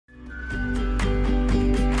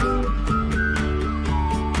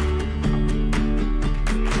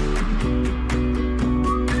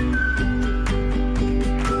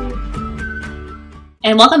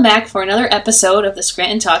and welcome back for another episode of the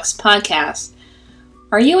Scranton Talks podcast.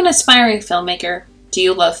 Are you an aspiring filmmaker? Do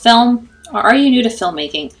you love film? Or are you new to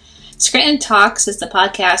filmmaking? Scranton Talks is the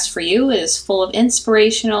podcast for you. It is full of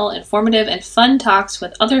inspirational, informative, and fun talks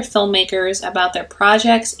with other filmmakers about their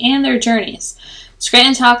projects and their journeys.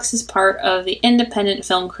 Scranton Talks is part of the Independent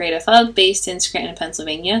Film Creative Hub based in Scranton,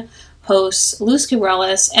 Pennsylvania. Hosts Luz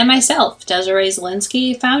Cabrales and myself, Desiree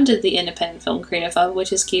Zielinski, founded the Independent Film Creative Hub,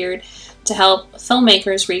 which is geared to help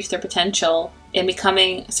filmmakers reach their potential in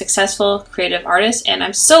becoming successful creative artists. And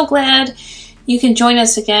I'm so glad you can join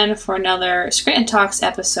us again for another Scranton Talks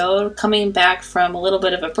episode, coming back from a little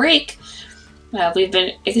bit of a break. We've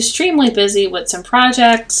been extremely busy with some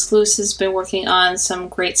projects. Luz has been working on some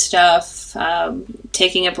great stuff,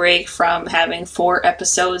 taking a break from having 4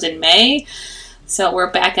 episodes in May. So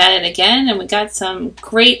we're back at it again, and we got some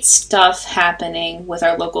great stuff happening with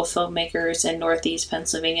our local filmmakers in Northeast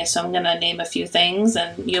Pennsylvania. So I'm going to name a few things,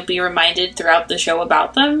 and you'll be reminded throughout the show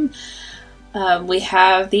about them. We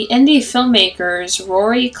have the indie filmmakers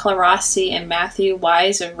Rory Clarossi and Matthew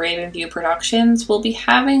Wise of Ravenview Productions will be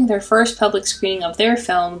having their first public screening of their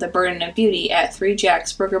film, The Burden of Beauty, at 3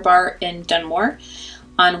 Jacks Burger Bar in Dunmore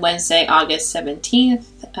on Wednesday, August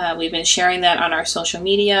 17th. We've been sharing that on our social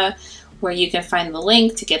media, where you can find the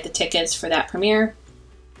link to get the tickets for that premiere.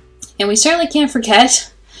 And we certainly can't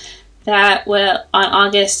forget that on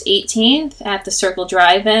August 18th at the Circle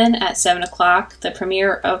Drive-In at 7 o'clock, the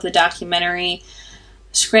premiere of the documentary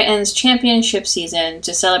Scranton's Championship Season,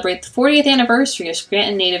 to celebrate the 40th anniversary of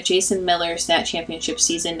Scranton native Jason Miller's That Championship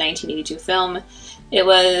Season 1982 film. It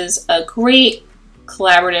was a great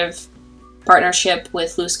collaborative partnership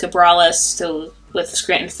with Luz Cabrales, with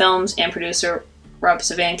Scranton Films, and producer Rob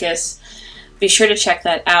Savankis. Be sure to check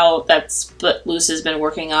that out. That's what Luz has been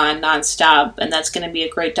working on nonstop, and that's going to be a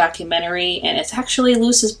great documentary, and it's actually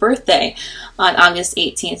Luz's birthday on August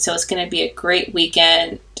 18th, so it's going to be a great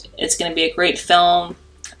weekend. It's going to be a great film.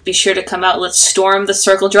 Be sure to come out. Let's storm the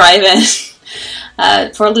Circle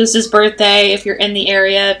Drive-In for Luz's birthday. If you're in the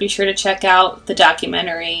area, be sure to check out the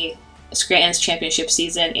documentary, Scranton's Championship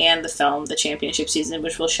Season, and the film, The Championship Season,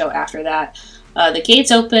 which we'll show after that. The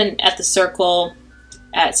gates open at the Circle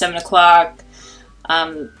at 7 o'clock.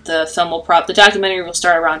 The documentary will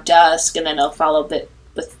start around dusk, and then it'll follow with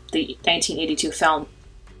the 1982 film.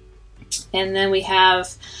 And then we have,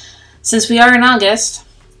 since we are in August,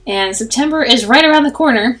 and September is right around the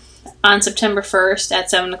corner, on September 1st at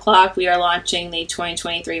 7 o'clock, we are launching the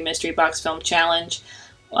 2023 Mystery Box Film Challenge.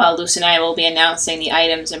 Luz and I will be announcing the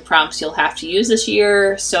items and prompts you'll have to use this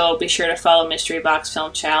year, so be sure to follow Mystery Box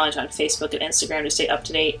Film Challenge on Facebook and Instagram to stay up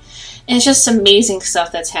to date. And it's just amazing stuff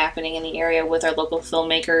that's happening in the area with our local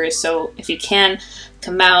filmmakers, so if you can,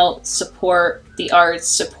 come out, support the arts,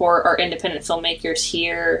 support our independent filmmakers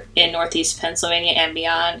here in Northeast Pennsylvania and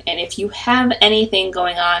beyond. And if you have anything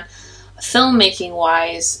going on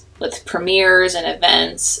filmmaking-wise, with premieres and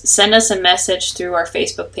events, send us a message through our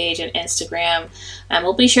Facebook page and Instagram, and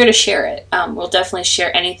we'll be sure to share it. We'll definitely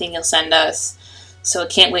share anything you'll send us, so I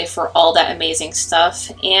can't wait for all that amazing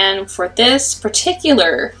stuff. And for this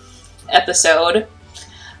particular episode,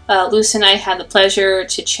 Luz and I had the pleasure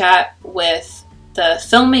to chat with the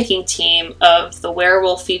filmmaking team of the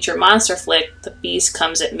werewolf feature monster flick, The Beast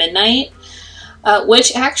Comes at Midnight,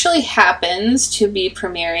 which actually happens to be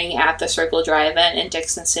premiering at the Circle Drive-In in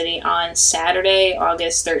Dixon City on Saturday,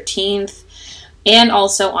 August 13th, and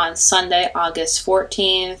also on Sunday, August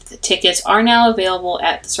 14th. Tickets are now available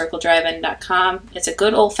at thecircledrivein.com. It's a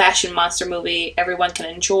good old-fashioned monster movie everyone can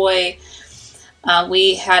enjoy.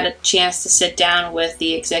 We had a chance to sit down with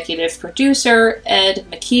the executive producer, Ed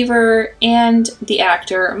McKeever, and the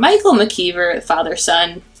actor, Michael McKeever, the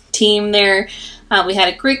father-son team there. We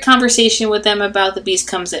had a great conversation with them about The Beast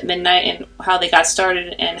Comes at Midnight and how they got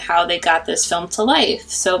started and how they got this film to life.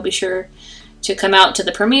 So be sure to come out to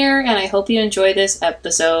the premiere, and I hope you enjoy this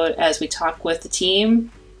episode as we talk with the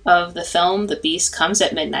team of the film The Beast Comes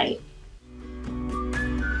at Midnight.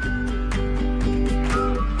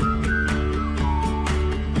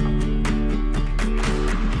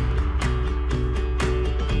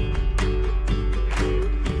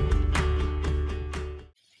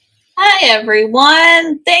 Hi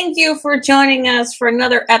everyone! Thank you for joining us for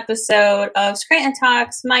another episode of Scranton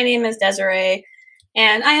Talks. My name is Desiree,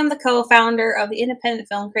 and I am the co-founder of the Independent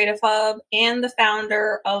Film Creative Hub and the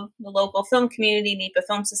founder of the local film community, NEPA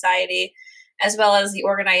Film Society, as well as the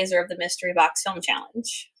organizer of the Mystery Box Film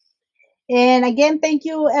Challenge. And again, thank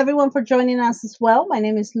you everyone for joining us as well. My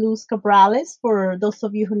name is Luz Cabrales, for those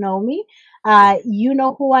of you who know me. You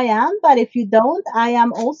know who I am, but if you don't, I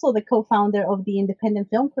am also the co-founder of the Independent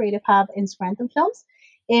Film Creative Hub in Scranton Films.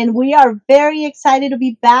 and we are very excited to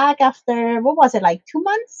be back after, what was it, like 2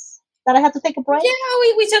 months that I had to take a break?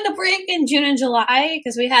 Yeah, we took a break in June and July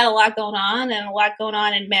because we had a lot going on and a lot going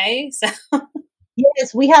on in May. So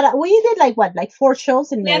Yes, we did like what, like 4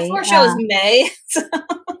 shows in we had May. 4 shows in May.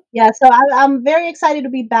 Yeah, so I'm very excited to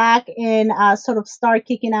be back and sort of start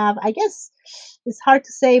kicking off. I guess it's hard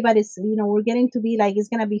to say, but it's, we're getting to be like, it's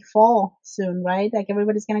gonna be fall soon, right? Like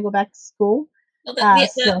everybody's gonna go back to school. Well,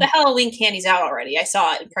 So the Halloween candy's out already. I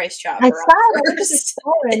saw it in Price I Chopper on saw it. I the went to the first.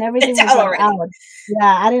 store and everything It's was out like already. out.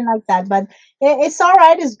 Yeah, I didn't like that, but it's all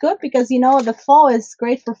right. It's good because the fall is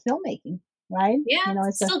great for filmmaking, right? Yeah,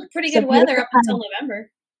 It's still pretty it's a good weather beautiful up until time.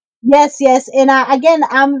 November. Yes, yes, and again,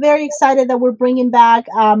 I'm very excited that we're bringing back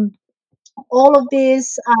all of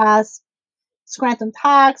these Scranton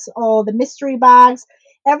Talks, all the mystery bags,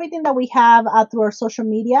 everything that we have through our social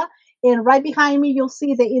media. And right behind me, you'll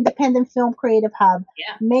see the Independent Film Creative Hub.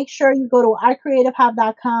 Yeah. Make sure you go to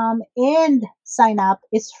ourcreativehub.com and sign up.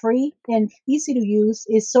 It's free and easy to use.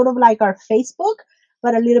 It's sort of like our Facebook,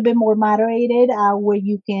 but a little bit more moderated, where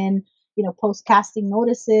you can, post casting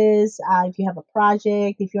notices. If you have a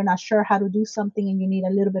project, if you're not sure how to do something and you need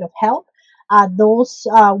a little bit of help, those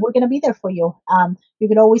we're going to be there for you. You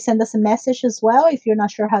can always send us a message as well if you're not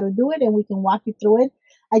sure how to do it, and we can walk you through it.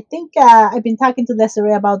 I think I've been talking to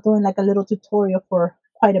Desiree about doing like a little tutorial for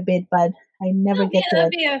quite a bit, but I never Oh, yeah, get to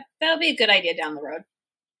it. that'll be a good idea down the road.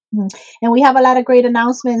 Mhm. And we have a lot of great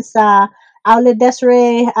announcements. I'll let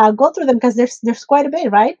Desiree go through them because there's quite a bit,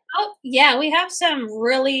 right? Oh, yeah, we have some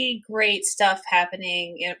really great stuff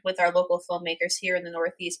happening with our local filmmakers here in the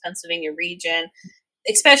Northeast Pennsylvania region,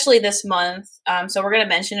 especially this month. So we're going to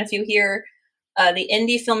mention a few here. The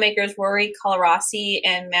indie filmmakers Rory Colarossi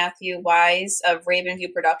and Matthew Wise of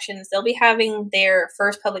Ravenview Productions, they'll be having their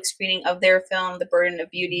first public screening of their film, The Burden of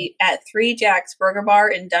Beauty, at 3 Jack's Burger Bar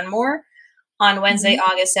in Dunmore on Wednesday,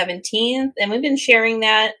 August 17th. And we've been sharing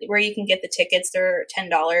that where you can get the tickets. They're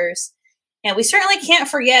 $10. And we certainly can't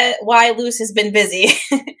forget why Luz has been busy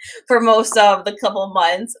for most of the couple of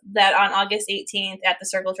months, that on August 18th at the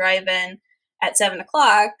Circle Drive-In at 7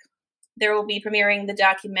 o'clock, there will be premiering the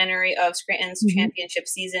documentary of Scranton's championship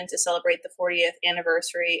season to celebrate the 40th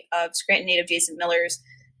anniversary of Scranton native Jason Miller's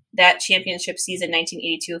That Championship Season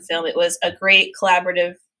 1982 film. It was a great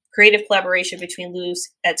creative collaboration between Luz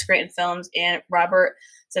at Scranton Films and Robert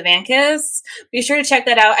Zavankis. Be sure to check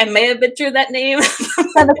that out. I may have butchered that name.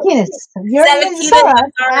 Savakinis. Savakinis,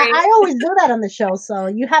 I'm sorry. I always do that on the show, so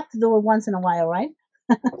you have to do it once in a while, right?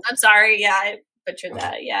 I'm sorry. Yeah, I butchered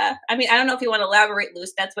that. Yeah. I mean, I don't know if you want to elaborate,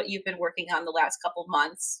 Luz. That's what you've been working on the last couple of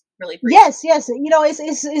months. Really brief. Yes, yes.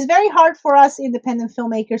 It's very hard for us independent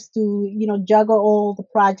filmmakers to juggle all the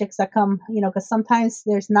projects that come. Because sometimes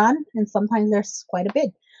there's none, and sometimes there's quite a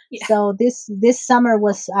bit. Yeah. So this summer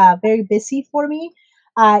was very busy for me,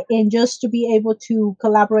 and just to be able to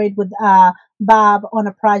collaborate with Bob on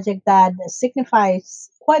a project that signifies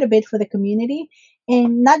quite a bit for the community,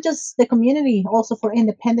 and not just the community, also for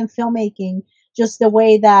independent filmmaking. Just the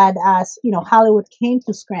way that Hollywood came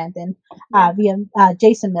to Scranton via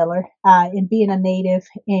Jason Miller, and being a native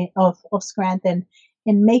of Scranton,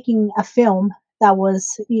 and making a film that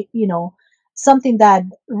was something that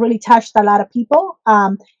really touched a lot of people.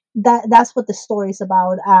 That's what the story is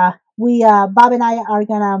about. We Bob and I are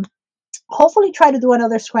gonna hopefully try to do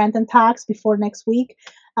another Scranton Talks before next week.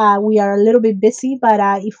 We are a little bit busy, but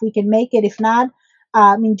if we can make it, if not,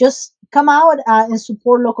 just come out and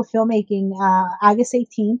support local filmmaking. August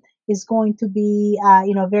 18th is going to be,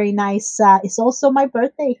 very nice. It's also my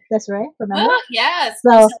birthday. That's right. Remember? Oh, yes.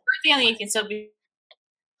 So, It's birthday on the 18th. So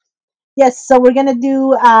yes, so we're gonna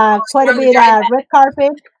do quite a bit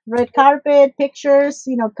red carpet pictures.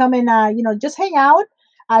 Come and just hang out.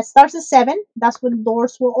 Starts at 7. That's when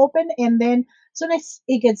doors will open, and then as soon as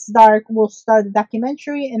it gets dark, we'll start the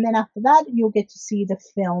documentary, and then after that, you'll get to see the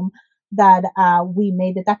film that we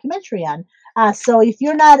made the documentary on. So if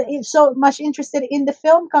you're not so much interested in the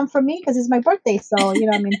film, come for me because it's my birthday. So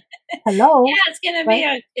hello.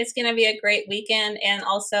 Yeah, it's gonna be a great weekend, and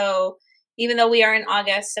also, even though we are in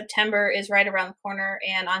August, September is right around the corner,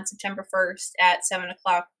 and on September 1st at 7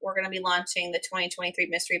 o'clock, we're going to be launching the 2023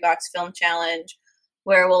 Mystery Box Film Challenge,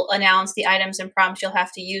 where we'll announce the items and prompts you'll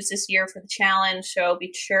have to use this year for the challenge. So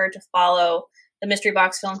be sure to follow the Mystery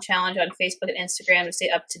Box Film Challenge on Facebook and Instagram to stay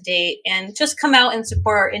up to date, and just come out and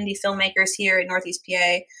support our indie filmmakers here in Northeast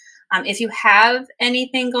PA. If you have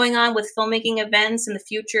anything going on with filmmaking events in the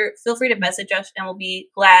future, feel free to message us, and we'll be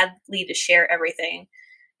gladly to share everything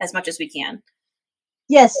as much as we can.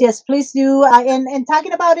 Yes, please do. And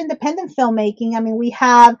talking about independent filmmaking, we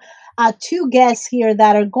have two guests here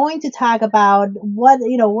that are going to talk about what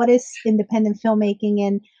is independent filmmaking,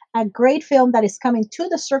 and a great film that is coming to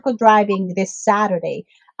the Circle Driving this Saturday,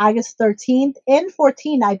 August 13th and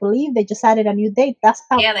 14th. I believe they just added a new date. That's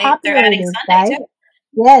how Yeah, they're popular it adding is, Sunday right? too.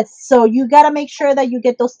 Yes, so you got to make sure that you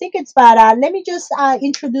get those tickets. But let me just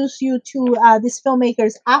introduce you to these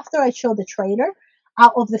filmmakers after I show the trailer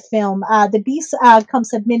out of the film. The Beast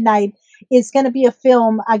Comes at Midnight is going to be a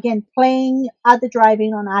film, again, playing at the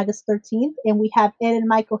drive-in on August 13th. And we have Ed and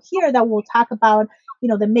Michael here that will talk about,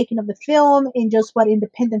 the making of the film and just what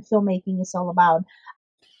independent filmmaking is all about.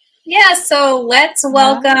 Yeah, so let's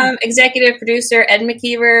Wow. welcome executive producer Ed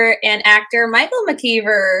McKeever and actor Michael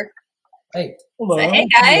McKeever. Hey. Hello. So, hey,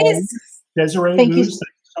 guys. Hello. Desiree, Thank you. Luz, thank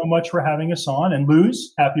you so much for having us on. And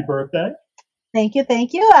Luz, happy birthday. Thank you.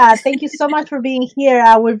 Thank you so much for being here.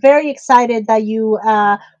 We're very excited that you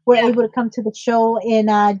were able to come to the show in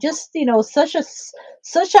just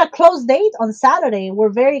such a close date on Saturday. We're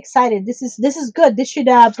very excited. This is good. This should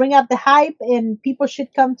bring up the hype, and people should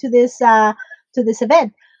come to this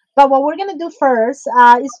event. But what we're gonna do first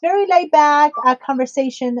is very laid back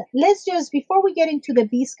conversation. Let's just, before we get into The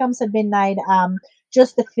Beast Comes at Midnight,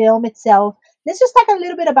 just the film itself, let's just talk a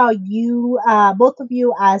little bit about you, both of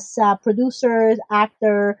you, as producers,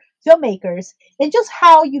 actor, filmmakers, and just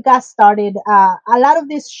how you got started. A lot of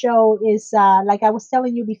this show is, like I was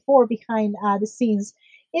telling you before, behind the scenes,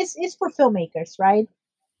 is for filmmakers, right?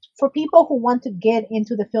 For people who want to get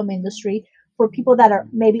into the film industry, for people that are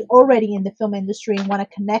maybe already in the film industry and want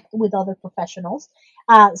to connect with other professionals.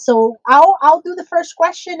 So I'll do the first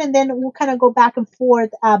question, and then we'll kind of go back and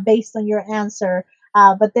forth based on your answer.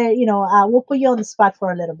 But there, we'll put you on the spot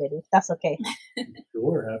for a little bit, if that's okay.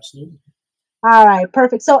 Sure, absolutely. All right,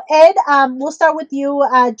 perfect. So Ed, we'll start with you.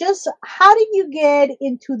 Just how did you get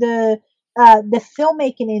into the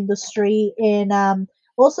filmmaking industry? And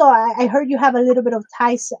also, I heard you have a little bit of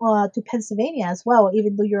ties to Pennsylvania as well,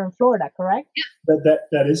 even though you're in Florida, correct?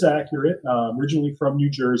 That is accurate. Originally from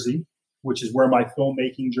New Jersey, which is where my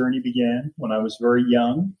filmmaking journey began when I was very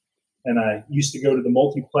young. And I used to go to the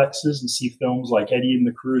multiplexes and see films like Eddie and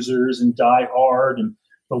the Cruisers and Die Hard and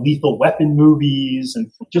the Lethal Weapon movies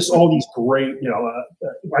and just all these great,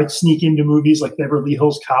 I'd sneak into movies like Beverly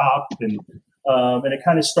Hills Cop. And it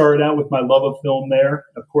kind of started out with my love of film there.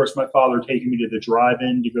 Of course, my father taking me to the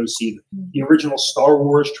drive-in to go see the original Star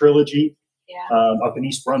Wars trilogy up in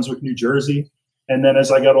East Brunswick, New Jersey. And then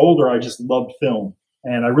as I got older, I just loved film.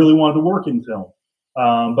 And I really wanted to work in film.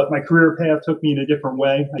 But my career path took me in a different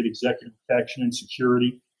way. I did executive protection and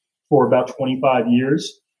security for about 25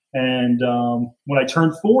 years. And when I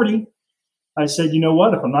turned 40, I said, you know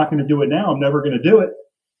what? If I'm not going to do it now, I'm never going to do it.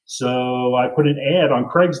 So I put an ad on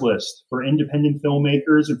Craigslist for independent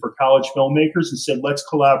filmmakers and for college filmmakers and said, let's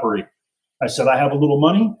collaborate. I said, I have a little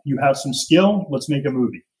money. You have some skill. Let's make a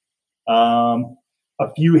movie.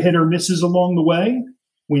 A few hit or misses along the way.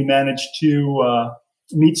 We managed to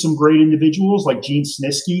meet some great individuals like Gene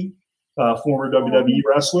Snitsky, former WWE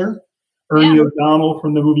wrestler, Ernie O'Donnell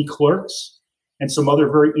from the movie Clerks, and some other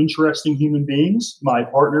very interesting human beings. My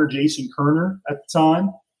partner, Jason Kerner, at the time,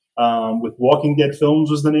 with Walking Dead Films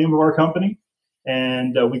was the name of our company.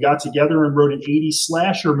 And we got together and wrote an 80s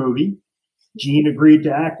slasher movie. Gene agreed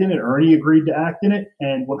to act in it. Ernie agreed to act in it.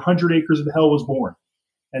 And 100 Acres of Hell was born.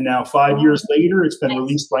 And now 5 years later, it's been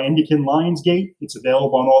released by Indican Lionsgate. It's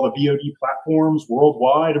available on all the VOD platforms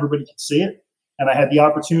worldwide. Everybody can see it. And I had the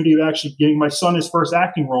opportunity of actually getting my son his first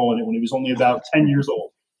acting role in it when he was only about 10 years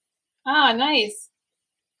old. Oh, nice.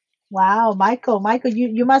 Wow, Michael,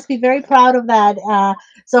 you must be very proud of that.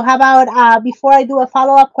 So how about before I do a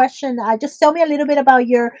follow-up question, just tell me a little bit about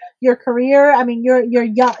your career. I mean, you're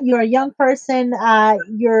a young person.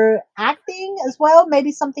 You're acting as well,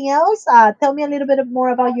 maybe something else. Tell me a little bit more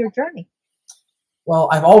about your journey. Well,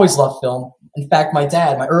 I've always loved film. In fact, my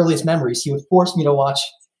dad, my earliest memories, he would force me to watch.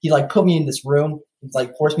 He put me in this room.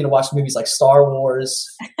 He'd force me to watch movies like Star Wars,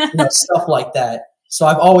 stuff like that. So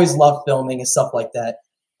I've always loved filming and stuff like that.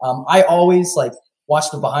 I always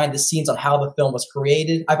watched the behind the scenes on how the film was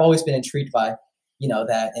created. I've always been intrigued by,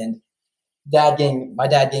 that. And my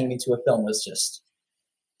dad getting me to a film was just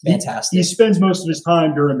fantastic. He spends most of his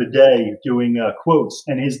time during the day doing quotes,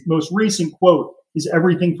 and his most recent quote is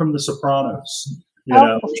everything from The Sopranos.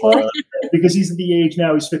 Because he's at the age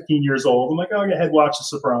now, he's 15 years old. I'm like, oh, go ahead, watch The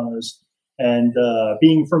Sopranos. And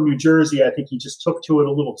being from New Jersey, I think he just took to it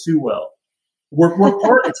a little too well. We're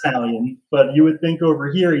part Italian, but you would think over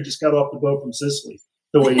here he just got off the boat from Sicily.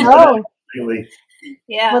 The way he really.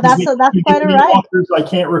 Yeah, well, that's quite all right. Offers I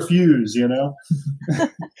can't refuse,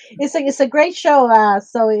 It's a great show.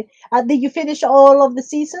 So did you finish all of the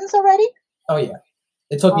seasons already? Oh yeah.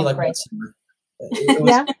 It took me Oh, like one great. summer. It was,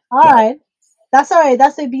 Yeah. All yeah. right. That's all right.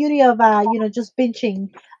 That's the beauty of just binging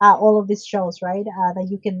all of these shows, right? That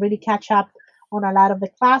you can really catch up on a lot of the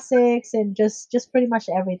classics and just pretty much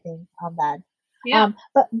everything on that. Yeah.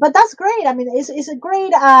 But that's great. I mean, it's a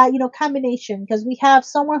great combination because we have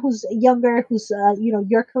someone who's younger, who's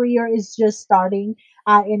your career is just starting,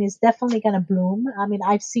 and is definitely gonna bloom. I mean,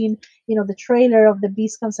 I've seen the trailer of The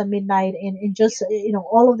Beast Comes at Midnight, and just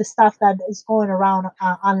all of the stuff that is going around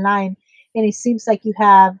online, and it seems like you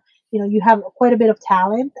have quite a bit of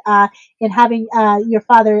talent, and having your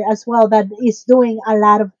father as well that is doing a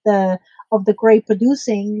lot of the great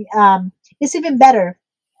producing, is even better.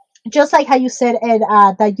 Just like how you said, Ed,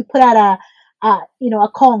 that you put out a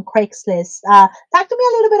call on Craigslist. Talk to me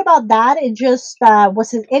a little bit about that, and just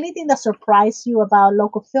was it anything that surprised you about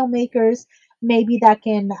local filmmakers, maybe that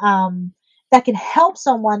can help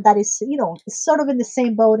someone that is sort of in the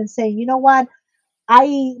same boat and saying, you know what,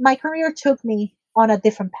 my career took me on a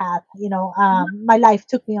different path. My life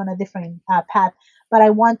took me on a different path, but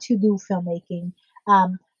I want to do filmmaking.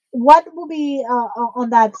 Um, what would be on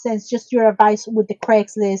that sense? Just your advice with the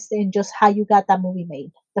Craigslist and just how you got that movie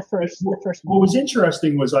made, the first What movie. was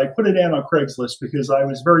interesting was I put it ad on Craigslist because I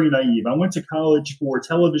was very naive. I went to college for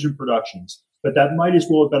television productions, but that might as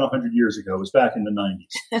well have been 100 years ago. It was back in the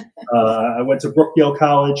 90s. I went to Brookdale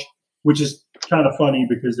College, which is kind of funny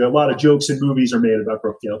because there are a lot of jokes and movies are made about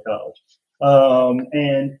Brookdale College.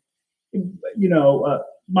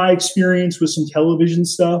 My experience with some television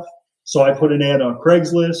stuff. So I put an ad on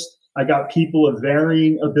Craigslist. I got people of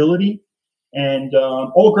varying ability and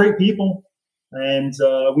all great people. And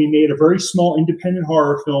we made a very small independent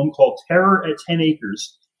horror film called Terror at 10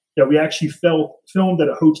 Acres that we actually filmed at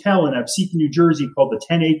a hotel in Absecon, New Jersey called the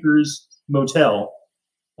 10 Acres Motel.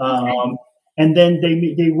 And then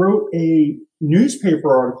they wrote a newspaper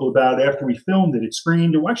article about it after we filmed it. It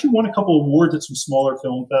screened. It actually won a couple of awards at some smaller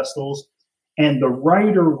film festivals. And the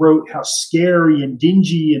writer wrote how scary and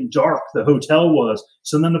dingy and dark the hotel was.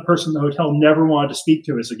 So then the person in the hotel never wanted to speak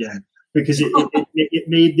to us again because it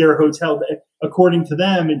made their hotel, according to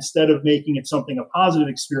them, instead of making it something a positive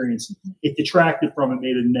experience, it detracted from it,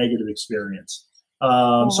 made it a negative experience.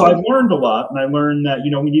 So I've learned a lot, and I learned that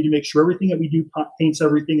we need to make sure everything that we do paints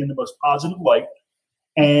everything in the most positive light,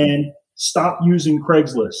 and stop using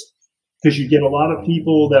Craigslist because you get a lot of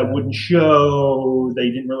people that wouldn't show,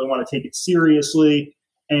 they didn't really want to take it seriously,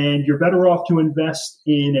 and you're better off to invest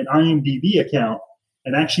in an IMDb account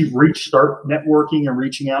and actually start networking and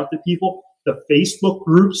reaching out to people. The Facebook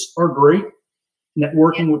groups are great,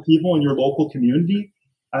 networking with people in your local community.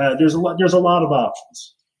 There's a lot of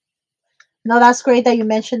options. No, that's great that you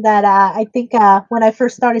mentioned that. I think when I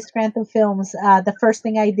first started Scranton Films, the first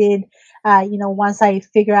thing I did, once I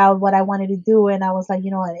figured out what I wanted to do, and I was like,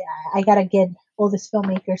 I gotta get all these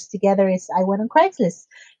filmmakers together, is I went on Craigslist,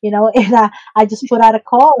 and I just put out a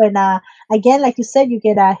call, and again, like you said, you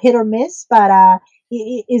get a hit or miss, but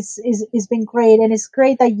it's been great, and it's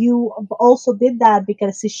great that you also did that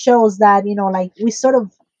because it shows that like we sort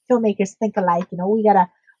of filmmakers think alike.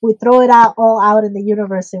 We throw it all out in the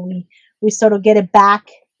universe, and we sort of get it back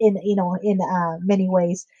in many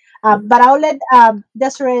ways. But I'll let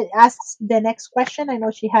Desiree ask the next question. I know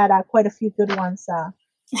she had quite a few good ones.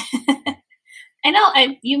 I know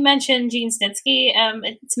you mentioned Gene Snitsky.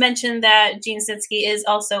 It's mentioned that Gene Snitsky is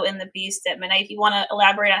also in The Beast at Midnight. If you want to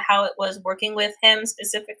elaborate on how it was working with him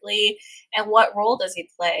specifically, and what role does he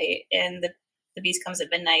play in The Beast Comes at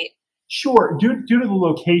Midnight? Sure. Due to the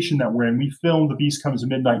location that we're in, we filmed The Beast Comes at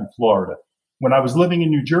Midnight in Florida. When I was living in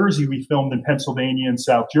New Jersey, we filmed in Pennsylvania and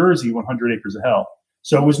South Jersey, 100 Acres of Hell.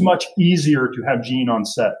 So it was much easier to have Gene on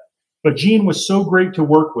set. But Gene was so great to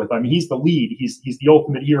work with. I mean, he's the lead. He's the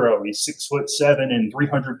ultimate hero. He's 6'7" and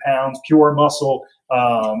 300 pounds, pure muscle.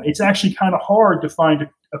 It's actually kind of hard to find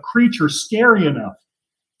a creature scary enough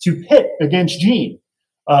to pit against Gene.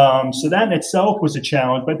 So that in itself was a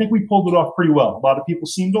challenge, but I think we pulled it off pretty well. A lot of people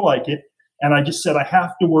seemed to like it. And I just said, I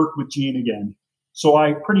have to work with Gene again. So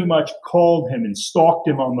I pretty much called him and stalked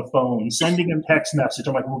him on the phone, sending him text message.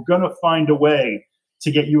 I'm like, we're going to find a way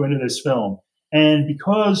to get you into this film. And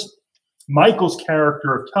because Michael's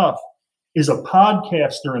character of Tough is a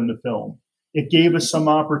podcaster in the film, it gave us some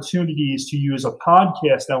opportunities to use a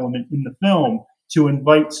podcast element in the film to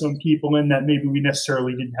invite some people in that maybe we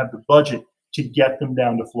necessarily didn't have the budget to get them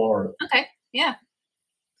down to Florida. Okay. Yeah.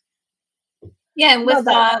 Yeah, and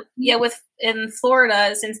with in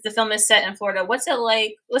Florida, since the film is set in Florida, what's it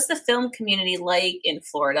like? What's the film community like in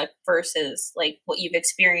Florida versus like what you've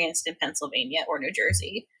experienced in Pennsylvania or New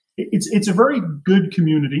Jersey? It's a very good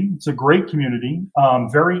community. It's a great community.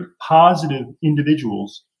 Very positive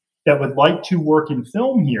individuals. that would like to work in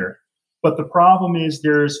film here. But the problem is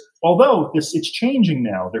it's changing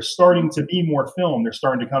now. There's starting to be more film. They're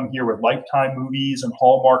starting to come here with Lifetime movies and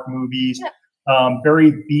Hallmark movies,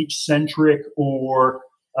 very beach-centric or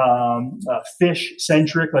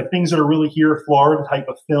fish-centric, like things that are really here, Florida type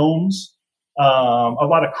of films. A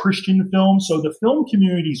lot of Christian films. So the film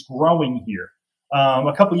community is growing here.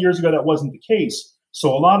 A couple of years ago, that wasn't the case.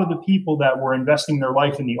 So a lot of the people that were investing their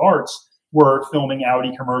life in the arts were filming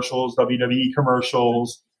Audi commercials, WWE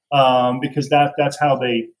commercials, because that's how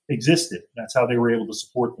they existed. That's how they were able to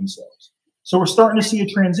support themselves. So we're starting to see a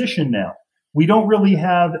transition now. We don't really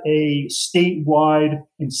have a statewide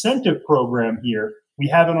incentive program here. We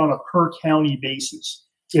have it on a per county basis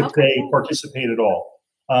if they participate at all.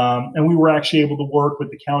 And we were actually able to work with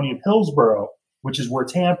the county of Hillsborough, which is where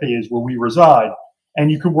Tampa is, where we reside. And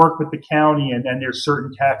you could work with the county, and there's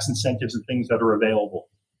certain tax incentives and things that are available.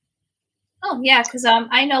 Oh, yeah, because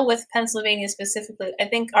I know with Pennsylvania specifically, I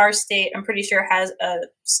think our state, I'm pretty sure, has a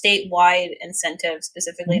statewide incentive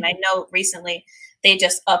specifically. Mm-hmm. And I know recently they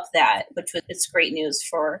just upped that, it's great news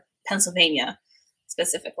for Pennsylvania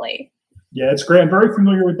specifically. Yeah, it's great. I'm very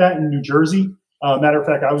familiar with that in New Jersey. Matter of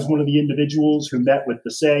fact, I was one of the individuals who met with the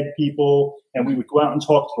SAG people, and we would go out and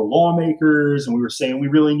talk to the lawmakers, and we were saying we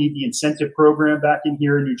really need the incentive program back in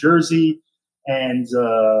here in New Jersey, and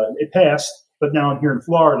it passed. But now I'm here in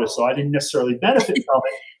Florida, so I didn't necessarily benefit from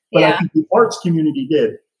it. But I think the arts community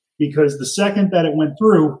did, because the second that it went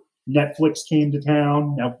through, Netflix came to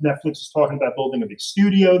town. Now Netflix is talking about building a big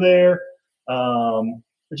studio there.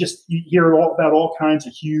 You hear about all kinds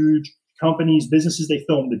of huge companies, businesses. They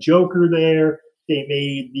filmed The Joker there. They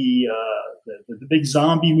made the big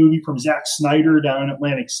zombie movie from Zack Snyder down in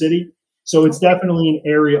Atlantic City. So it's definitely an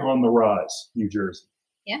area on the rise, New Jersey.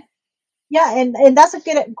 Yeah. Yeah, and that's a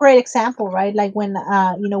great example, right? Like when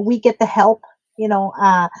we get the help,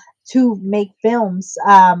 to make films,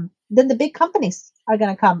 then the big companies are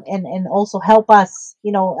gonna come and also help us,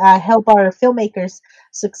 help our filmmakers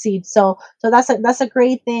succeed. So that's a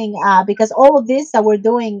great thing, because all of this that we're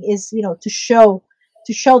doing is to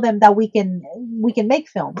show them that we can make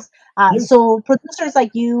films. So producers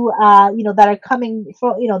like you, that are coming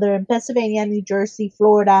from, they're in Pennsylvania, New Jersey,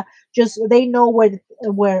 Florida, just they know where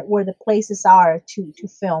the places are to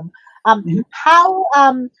film. How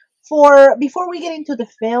before we get into the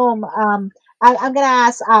film, I'm gonna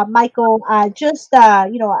ask Michael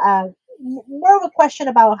more of a question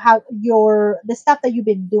about how the stuff that you've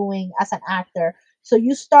been doing as an actor. So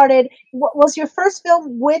you started. What was your first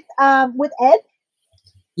film with Ed?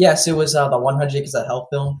 Yes, it was the 100 Acres of Hell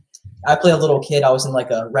film. I played a little kid. I was in like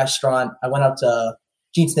a restaurant. I went up to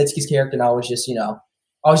Gene Snitsky's character, and I was just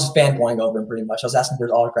fanboying over him pretty much. I was asking for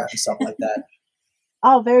his autograph and stuff like that.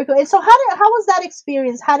 Oh, very good. And so how was that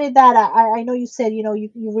experience? How did that, I know you said, you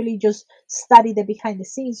really just studied the behind the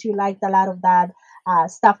scenes. You liked a lot of that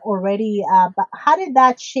stuff already. But how did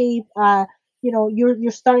that shape,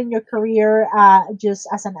 you're starting your career just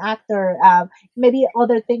as an actor, maybe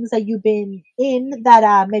other things that you've been in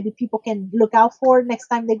that maybe people can look out for next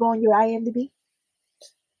time they go on your IMDb?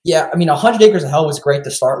 Yeah, 100 Acres of Hell was great to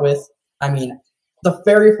start with. The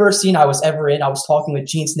very first scene I was ever in, I was talking with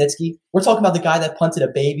Gene Snitsky. We're talking about the guy that punted a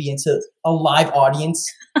baby into a live audience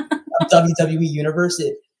of WWE Universe,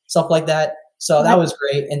 stuff like that. So that was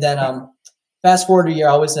great. And then fast forward a year,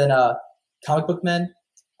 I was in Comic Book Men.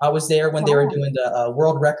 I was there when they were doing the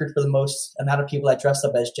world record for the most amount of people that dressed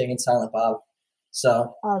up as Jay and Silent Bob.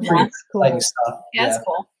 So pretty exciting stuff. Yeah, that's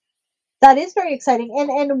cool. That is very exciting.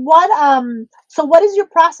 And what is your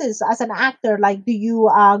process as an actor? Like, do you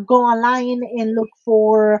go online and look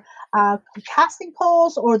for casting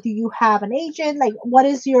calls, or do you have an agent? Like, what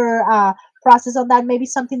is your process on that? Maybe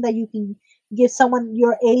something that you can give someone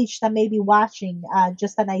your age that may be watching,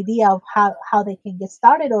 just an idea of how they can get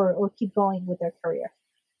started or keep going with their career.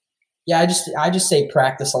 Yeah, I just say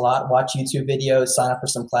practice a lot, watch YouTube videos, sign up for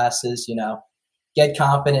some classes, get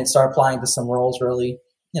confident, start applying to some roles really.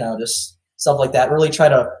 Just stuff like that. Really try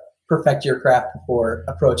to perfect your craft before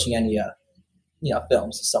approaching any,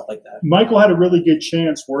 films and stuff like that. Michael had a really good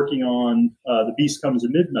chance working on The Beast Comes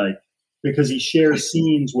at Midnight because he shares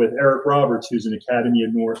scenes with Eric Roberts, who's an Academy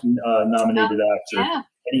Award nominated actor. Yeah.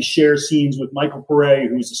 And he shares scenes with Michael Pare,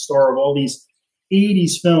 who's the star of all these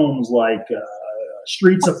 80s films like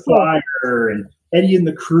Streets of Fire and Eddie and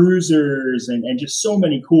the Cruisers and just so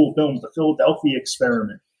many cool films, The Philadelphia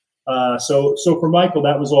Experiment. So for Michael,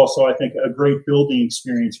 that was also, I think, a great building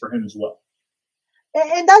experience for him as well.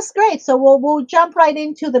 And that's great. So we'll jump right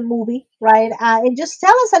into the movie, right? And just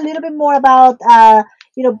tell us a little bit more about,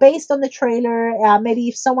 based on the trailer, maybe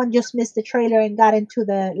if someone just missed the trailer and got into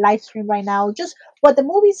the live stream right now, just what the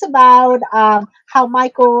movie's about, how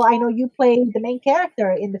Michael, I know you played the main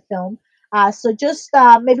character in the film. So just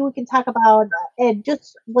maybe we can talk about and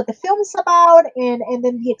just what the film is about, and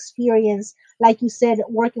then the experience, like you said,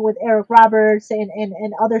 working with Eric Roberts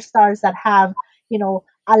and other stars that have,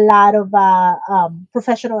 a lot of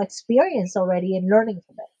professional experience already and learning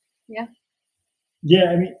from it. Yeah.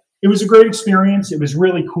 Yeah, I mean, it was a great experience. It was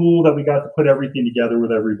really cool that we got to put everything together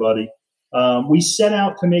with everybody. We set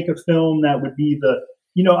out to make a film that would be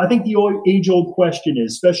I think the age-old question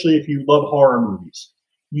is, especially if you love horror movies,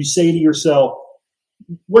 you say to yourself,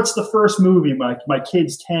 what's the first movie my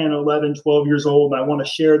kid's 10, 11, 12 years old, and I want to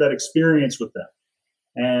share that experience with them.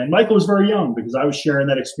 And Michael was very young because I was sharing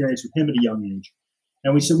that experience with him at a young age.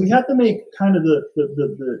 And we said we have to make kind of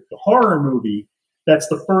the horror movie that's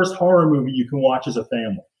the first horror movie you can watch as a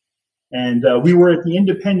family. And we were at the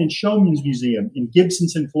Independent Showman's Museum in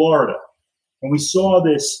Gibsonton, Florida. And we saw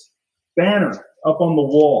this banner up on the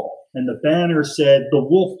wall. And the banner said, the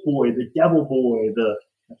Wolf Boy, the Devil Boy,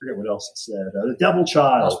 I forget what else it said, the Devil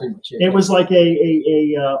Child. It was like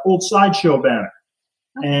a old sideshow banner.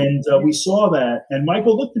 And we saw that. And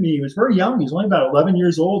Michael looked at me. He was very young. He was only about 11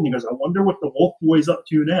 years old. And he goes, I wonder what the Wolf Boy's up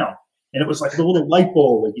to now. And it was like the little light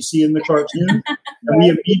bulb like you see in the cartoon. And we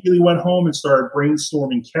immediately went home and started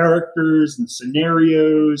brainstorming characters and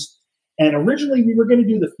scenarios. And originally we were going to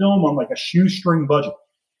do the film on like a shoestring budget.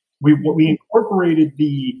 We incorporated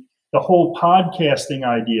the whole podcasting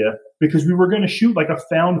idea because we were going to shoot like a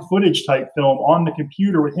found footage type film on the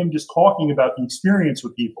computer with him just talking about the experience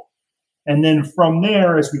with people. And then from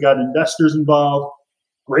there, as we got investors involved,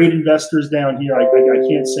 great investors down here. I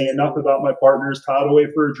can't say enough about my partners, Todd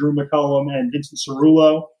Oafer, Drew McCullum, and Vincent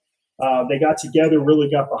Cerullo. They got together, really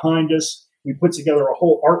got behind us. We put together a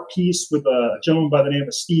whole art piece with a gentleman by the name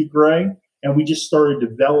of Steve Gray, and we just started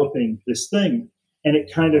developing this thing. And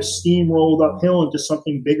it kind of steamrolled uphill into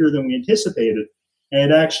something bigger than we anticipated.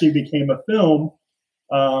 And it actually became a film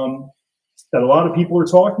that a lot of people are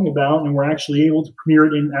talking about, and we're actually able to premiere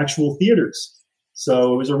it in actual theaters.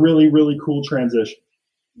 So it was a really, really cool transition.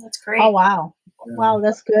 That's great. Oh, wow. Yeah. Wow,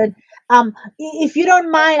 that's good. If you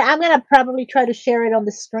don't mind, I'm going to probably try to share it on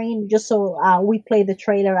the screen just so we play the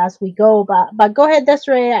trailer as we go. But go ahead,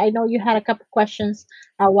 Desiree. I know you had a couple questions.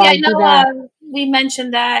 While I know we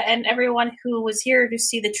mentioned that, and everyone who was here to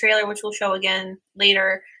see the trailer, which we'll show again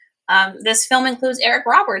later, this film includes Eric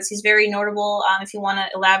Roberts. He's very notable. If you want to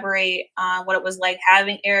elaborate on what it was like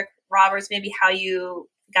having Eric Roberts, maybe how you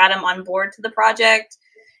got him on board to the project,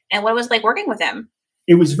 and what it was like working with him.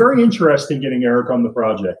 It was very interesting getting Eric on the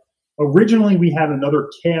project. Originally, we had another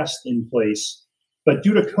cast in place, but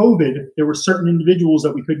due to COVID, there were certain individuals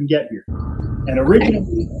that we couldn't get here. And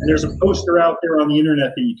originally, and there's a poster out there on the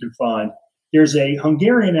internet that you can find, there's a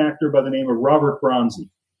Hungarian actor by the name of Robert Bronzi.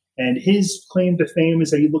 And his claim to fame is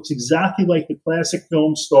that he looks exactly like the classic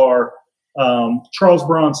film star Charles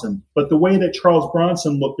Bronson, but the way that Charles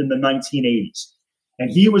Bronson looked in the 1980s. And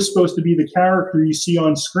he was supposed to be the character you see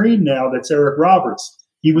on screen now that's Eric Roberts.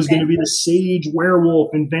 He was going to be the sage werewolf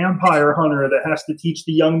and vampire hunter that has to teach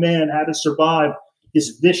the young man how to survive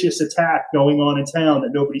this vicious attack going on in town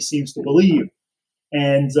that nobody seems to believe.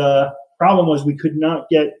 And problem was we could not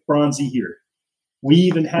get Bronzi here. We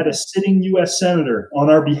even had a sitting U.S. senator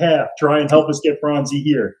on our behalf try and help us get Bronzi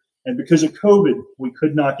here. And because of COVID, we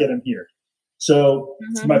could not get him here. So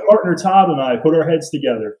my partner Todd and I put our heads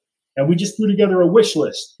together, and we just threw together a wish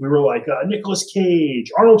list. We were like Nicolas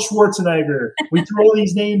Cage, Arnold Schwarzenegger. We threw all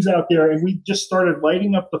these names out there, and we just started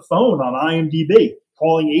lighting up the phone on IMDb,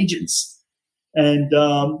 calling agents. And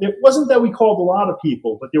it wasn't that we called a lot of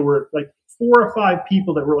people, but there were like 4 or 5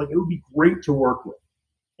 people that were like, it would be great to work with.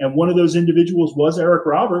 And one of those individuals was Eric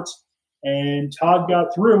Roberts, and Todd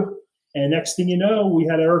got through. And next thing you know, we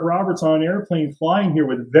had Eric Roberts on an airplane flying here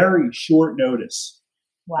with very short notice.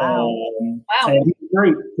 Wow. And he was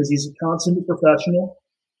great because he's a consummate professional.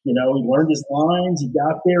 You know, he learned his lines, he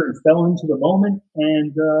got there, he fell into the moment,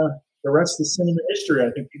 and the rest is cinema history.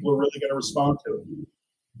 I think people are really going to respond to it.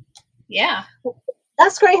 Yeah.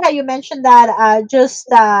 That's great how you mentioned that.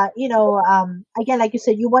 Again, like you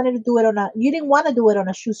said, you wanted to do it you didn't want to do it on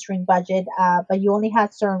a shoestring budget, but you only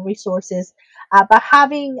had certain resources. But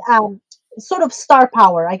having sort of star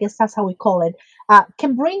power, I guess that's how we call it,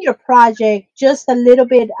 can bring your project just a little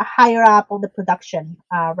bit higher up on the production,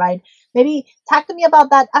 right? Maybe talk to me about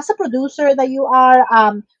that as a producer that you are,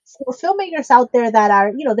 for filmmakers out there that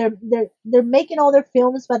are, they're making all their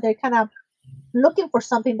films, but they're kind of looking for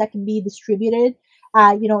something that can be distributed,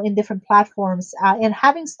 in different platforms, and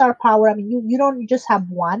having star power. I mean, you don't just have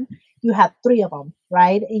one, you have 3 of them,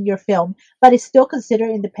 right, in your film, but it's still considered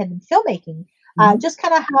independent filmmaking. Mhm. Just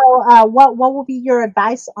kind of how what would be your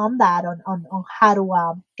advice on that, on how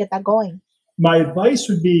to get that going? My advice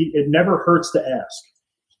would be it never hurts to ask.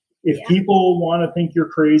 If Yeah. people want to think you're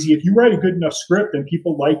crazy, if you write a good enough script and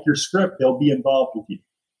people like your script, they'll be involved with you.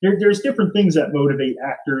 There's different things that motivate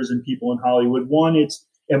actors and people in Hollywood. One, it's,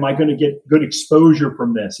 am I going to get good exposure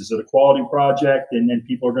from this? Is it a quality project and then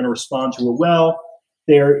people are going to respond to it well?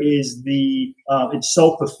 There is the it's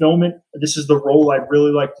self-fulfillment. This is the role I'd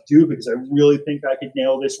really like to do because I really think I could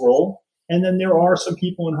nail this role. And then there are some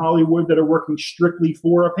people in Hollywood that are working strictly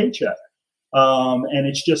for a paycheck. And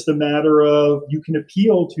it's just a matter of you can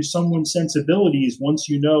appeal to someone's sensibilities once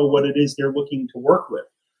you know what it is they're looking to work with.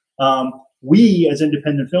 We, as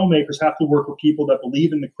independent filmmakers, have to work with people that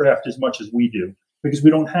believe in the craft as much as we do because we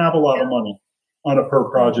don't have a lot of money on a per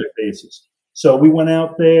project basis. So we went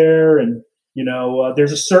out there and,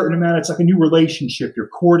 there's a certain amount, it's like a new relationship. You're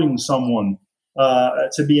courting someone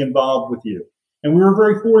to be involved with you. And we were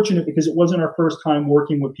very fortunate because it wasn't our first time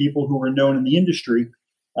working with people who were known in the industry.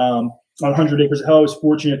 On 100 Acres of Hell, I was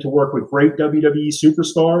fortunate to work with great WWE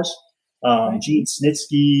superstars, Gene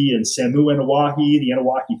Snitsky and Samu Enowahi, the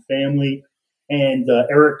Enowahi family, and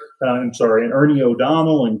and Ernie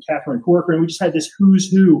O'Donnell and Catherine Corcoran. We just had this who's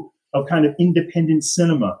who of kind of independent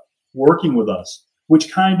cinema working with us,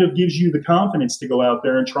 which kind of gives you the confidence to go out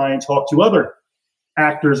there and try and talk to other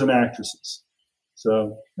actors and actresses.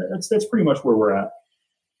 So that's pretty much where we're at.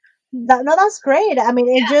 No, that's great. I mean,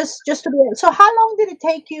 it just to be. So, how long did it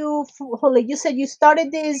take you? Like you said, you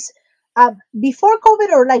started this before COVID,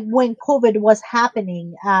 or like when COVID was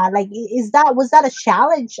happening. Was that a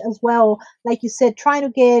challenge as well? Like you said, trying to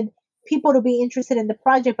get people to be interested in the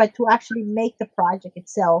project, but to actually make the project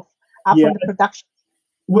itself from the production.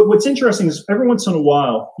 What's interesting is every once in a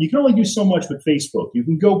while, you can only do so much with Facebook. You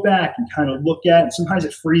can go back and kind of look at, and sometimes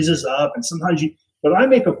it freezes up, and sometimes but I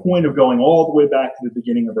make a point of going all the way back to the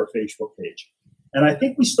beginning of our Facebook page. And I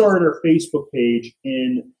think we started our Facebook page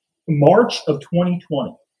in March of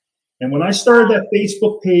 2020. And when I started that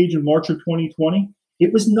Facebook page in March of 2020,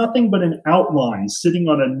 it was nothing but an outline sitting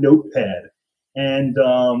on a notepad. And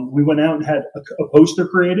we went out and had a poster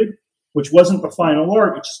created, which wasn't the final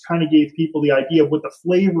art. It just kind of gave people the idea of what the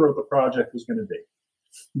flavor of the project was going to be.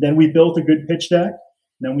 Then we built a good pitch deck.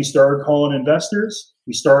 Then we started calling investors.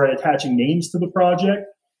 We started attaching names to the project.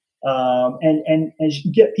 And as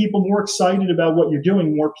you get people more excited about what you're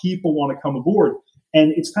doing, more people want to come aboard.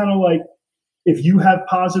 And it's kind of like if you have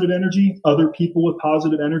positive energy, other people with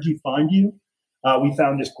positive energy find you. We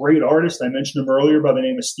found this great artist. I mentioned him earlier by the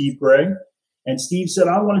name of Steve Gray. And Steve said,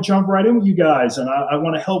 I want to jump right in with you guys. And I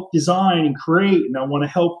want to help design and create. And I want to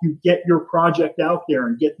help you get your project out there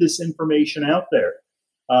and get this information out there.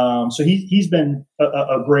 So he's been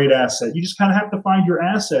a great asset. You just kind of have to find your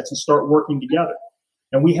assets and start working together.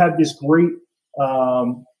 And we have this great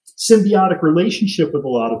symbiotic relationship with a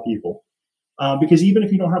lot of people because even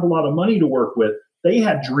if you don't have a lot of money to work with, they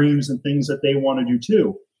have dreams and things that they want to do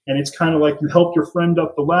too. And it's kind of like you help your friend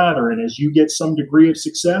up the ladder. And as you get some degree of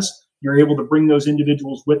success, you're able to bring those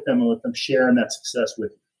individuals with them and let them share in that success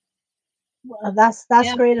with you. Well, that's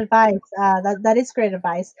great advice. That is great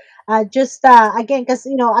advice. Again, because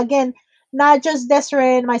not just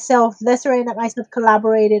Desiree and myself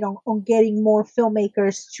collaborated on getting more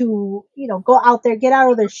filmmakers to go out there, get out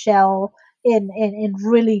of their shell, and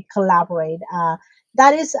really collaborate.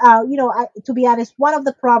 That is, to be honest, one of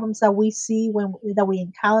the problems that we see that we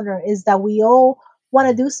encounter is that we all want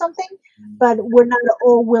to do something, but we're not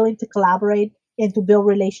all willing to collaborate and to build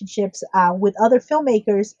relationships with other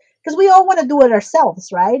filmmakers. Because we all want to do it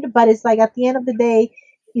ourselves, right? But it's like at the end of the day,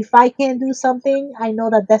 if I can't do something, I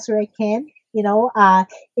know that Desiree can,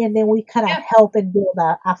 and then we kind of help and build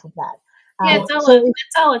off of that.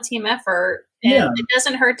 It's all a team effort. And it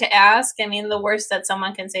doesn't hurt to ask. I mean, the worst that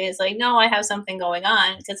someone can say is like, no, I have something going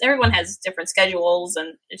on. Because everyone has different schedules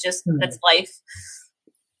and it's just, that's life.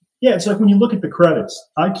 Yeah, it's like when you look at the credits,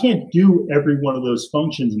 I can't do every one of those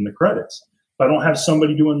functions in the credits. I don't have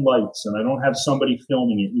somebody doing lights and I don't have somebody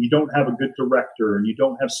filming it and you don't have a good director and you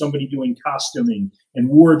don't have somebody doing costuming and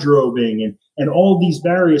wardrobing and all these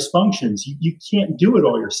various functions, you can't do it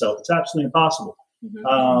all yourself. It's absolutely impossible.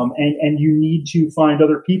 Mm-hmm. And you need to find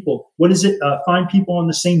other people. What is it? Find people on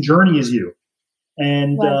the same journey as you.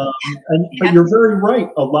 But you're very right.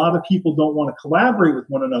 A lot of people don't want to collaborate with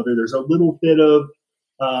one another. There's a little bit of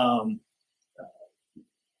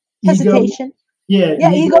hesitation. Ego.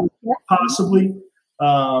 Yeah, ego, possibly.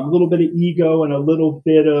 A little bit of ego and a little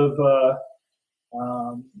bit of,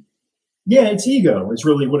 it's ego is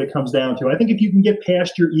really what it comes down to. I think if you can get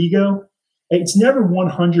past your ego It's never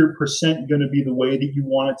 100% going to be the way that you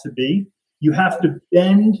want it to be. You have to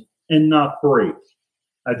bend and not break,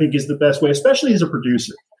 I think is the best way, especially as a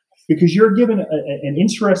producer, because you're given an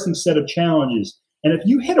interesting set of challenges. And if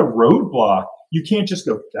you hit a roadblock, you can't just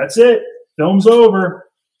go, that's it, film's over,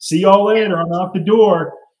 see y'all later, I'm out the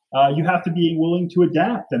door. You have to be willing to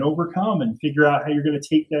adapt and overcome and figure out how you're going to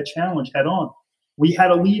take that challenge head on. We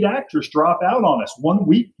had a lead actress drop out on us 1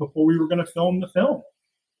 week before we were going to film the film.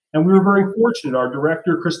 And we were very fortunate. Our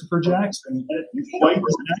director, Christopher Jackson,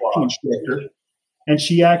 was an acting instructor, and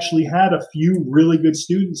she actually had a few really good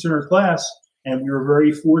students in her class, and we were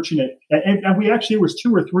very fortunate. And we actually, there was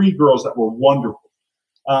 2 or 3 girls that were wonderful.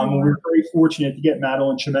 And we were very fortunate to get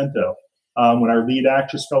Madeline Chimento. When our lead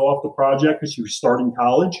actress fell off the project because she was starting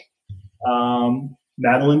college,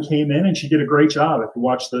 Madeline came in and she did a great job. If you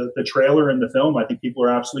watch the trailer and the film, I think people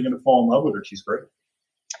are absolutely going to fall in love with her. She's great.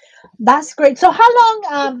 That's great. So how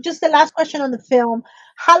long, just the last question on the film,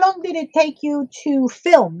 how long did it take you to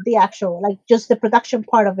film the actual, like just the production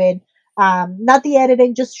part of it, not the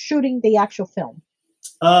editing, just shooting the actual film?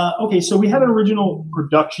 Okay, so we had an original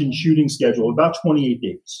production shooting schedule, about 28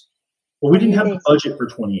 days. Well, we didn't have the budget for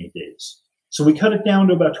 28 days. So we cut it down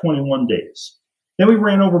to about 21 days. Then we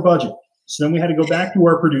ran over budget. So then we had to go back to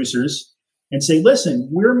our producers and say, listen,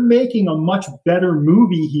 we're making a much better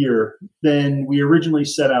movie here than we originally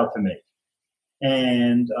set out to make.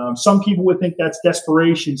 And some people would think that's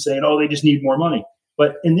desperation, saying, oh, they just need more money.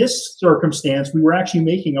 But in this circumstance, we were actually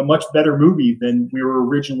making a much better movie than we were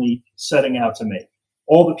originally setting out to make.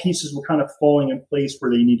 All the pieces were kind of falling in place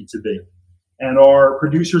where they needed to be. And our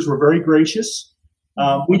producers were very gracious.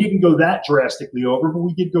 We didn't go that drastically over, but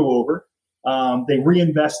we did go over. They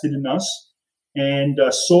reinvested in us and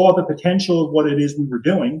saw the potential of what it is we were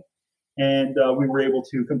doing. And we were able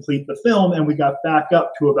to complete the film, and we got back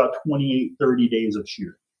up to about 28, 30 days of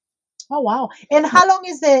shooting. Oh, wow. And how long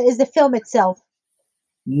is the film itself?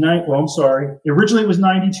 I'm sorry. Originally it was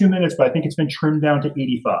 92 minutes, but I think it's been trimmed down to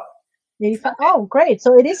 85. 85. Oh, great.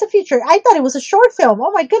 So it is a feature. I thought it was a short film.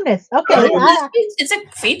 Oh, my goodness. Okay. It's a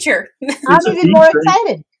feature. I'm even more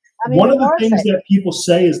excited. One of the things that people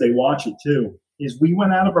say as they watch it, too, is we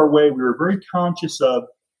went out of our way. We were very conscious of,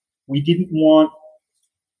 we didn't want,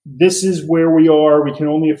 this is where we are. We can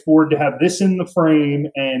only afford to have this in the frame,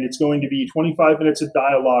 and it's going to be 25 minutes of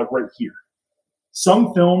dialogue right here.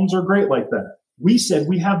 Some films are great like that. We said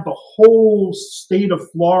we have the whole state of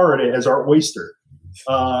Florida as our oyster.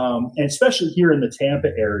 And especially here in the Tampa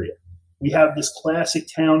area, we have this classic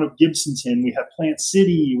town of Gibsonton. We have Plant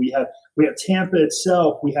City. We have Tampa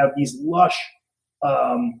itself. We have these lush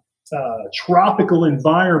tropical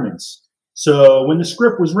environments. So when the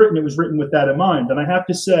script was written, it was written with that in mind. And I have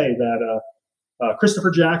to say that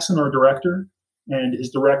Christopher Jackson, our director, and his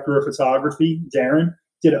director of photography, Darren,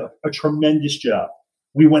 did a tremendous job.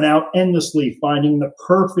 We went out endlessly finding the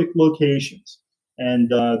perfect locations. And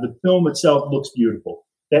the film itself looks beautiful.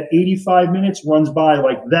 That 85 minutes runs by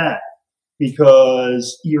like that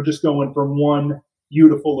because you're just going from one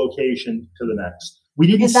beautiful location to the next. We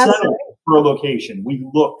didn't settle for a location. We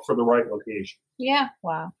looked for the right location. Yeah.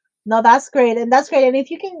 Wow. No, that's great. And that's great. And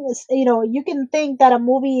if you can, you can think that a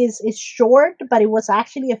movie is short, but it was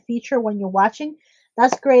actually a feature when you're watching.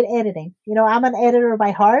 That's great editing. I'm an editor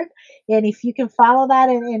by heart. And if you can follow that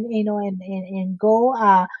and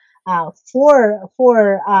go,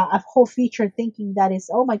 for a whole feature thinking that is,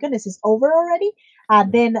 oh my goodness, it's over already,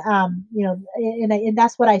 then and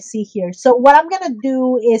that's what I see here. So what I'm gonna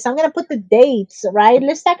do is I'm gonna put the dates, right?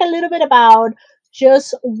 Let's talk a little bit about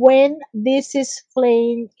just when this is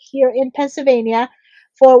playing here in Pennsylvania.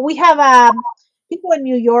 We have people in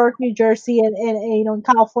New York, New Jersey, and in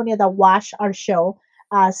California that watch our show.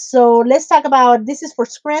 So let's talk about, this is for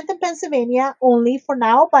Scranton, Pennsylvania only for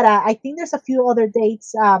now, but I think there's a few other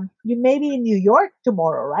dates. You may be in New York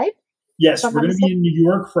tomorrow, right? Yes, we're going to be in New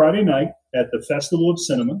York Friday night at the Festival of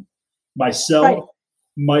Cinema. Myself, right.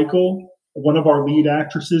 Michael, one of our lead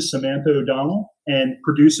actresses, Samantha O'Donnell, and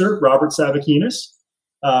producer Robert Savakinis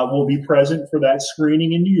will be present for that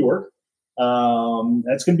screening in New York.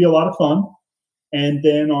 That's going to be a lot of fun. And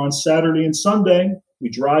then on Saturday and Sunday, we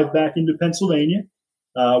drive back into Pennsylvania.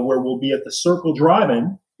 Where we'll be at the Circle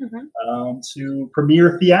Drive-In to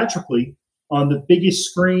premiere theatrically on the biggest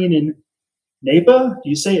screen in Napa. Do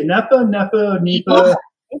you say it Napa? Napa? Napa?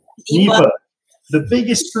 The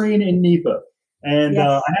biggest screen in Napa. And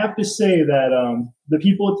yes. I have to say that the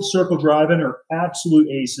people at the Circle Drive-In are absolute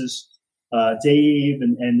aces. Dave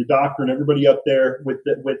and the doctor and everybody up there with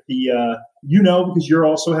the because you're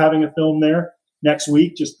also having a film there next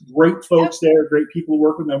week. Just great folks there, great people to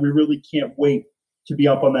work with, and we really can't wait to be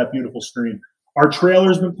up on that beautiful screen. Our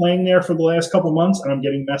trailer's been playing there for the last couple months, and I'm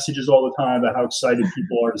getting messages all the time about how excited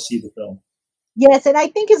people are to see the film. Yes, and I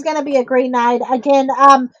think it's gonna be a great night again.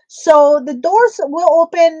 So the doors will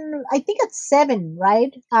open, I think at 7,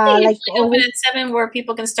 right? They Like usually open at 7 where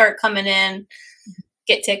people can start coming in,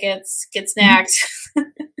 get tickets, get Mm-hmm. snacks.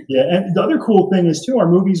 Yeah, and the other cool thing is too, our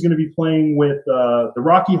movie's going to be playing with the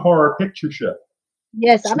Rocky Horror Picture Show.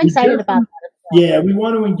 yes, So I'm excited about that. yeah, we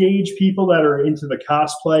want to engage people that are into the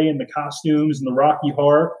cosplay and the costumes and the Rocky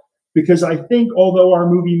Horror, because I think although our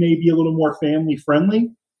movie may be a little more family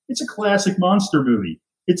friendly, it's a classic monster movie.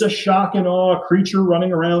 It's a shock and awe creature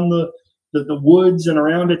running around the woods and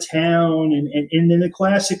around a town, and in the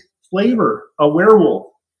classic flavor, a werewolf.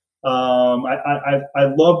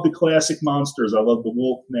 I love the classic monsters. I love the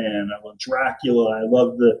Wolfman. I love Dracula. I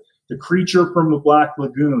love the creature from the Black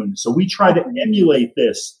Lagoon. So we try to emulate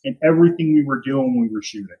this in everything we were doing when we were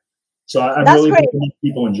shooting. So I'm That's really great. hoping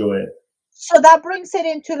people enjoy it. So that brings it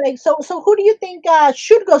into like, so who do you think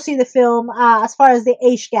should go see the film as far as the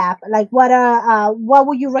age gap? Like what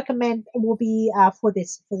would you recommend will be for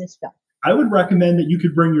this film? I would recommend that you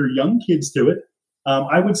could bring your young kids to it.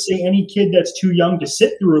 I would say any kid that's too young to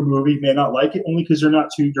sit through a movie may not like it, only because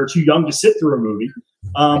they're too young to sit through a movie.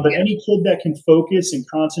 But any kid that can focus and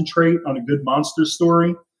concentrate on a good monster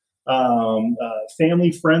story,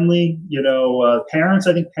 family friendly, parents,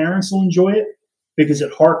 I think parents will enjoy it because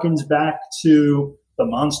it harkens back to the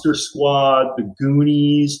Monster Squad, the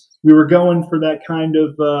Goonies. We were going for that kind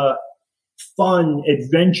of fun,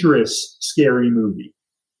 adventurous, scary movie.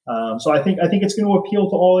 So I think it's going to appeal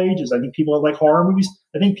to all ages. I think people that like horror movies.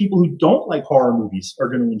 I think people who don't like horror movies are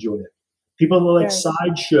going to enjoy it. People that like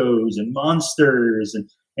sideshows and monsters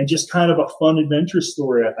and just kind of a fun adventure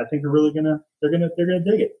story, I think are really they're gonna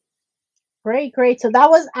dig it. Great. So that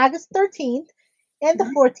was August 13th and the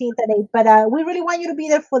 14th at 8. But we really want you to be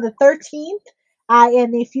there for the 13th.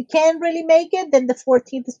 And if you can really make it, then the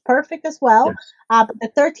 14th is perfect as well. Yes. But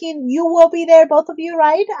the 13th, you will be there, both of you,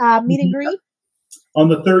 right? Meet and greet. On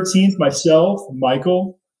the 13th, myself,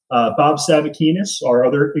 Michael, Bob Savakinis, our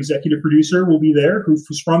other executive producer, will be there, who's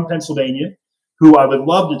from Pennsylvania, who I would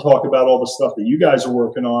love to talk about all the stuff that you guys are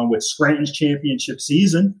working on with Scranton's championship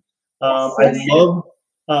season. I love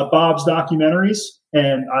Bob's documentaries,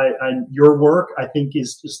 and your work, I think,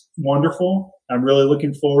 is just wonderful. I'm really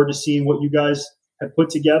looking forward to seeing what you guys have put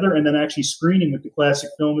together and then actually screening with the classic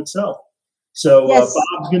film itself. So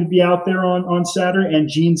Bob's going to be out there on Saturday, and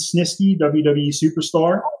Gene Snitsky, WWE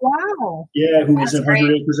superstar. Wow. Yeah, who was in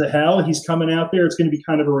 100 Acres of Hell. He's coming out there. It's going to be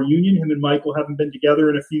kind of a reunion. Him and Michael haven't been together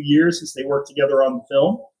in a few years since they worked together on the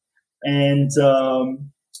film. And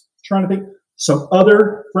trying to think, some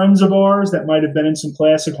other friends of ours that might have been in some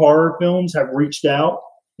classic horror films have reached out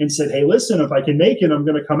and said, hey, listen, if I can make it, I'm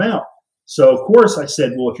going to come out. So, of course, I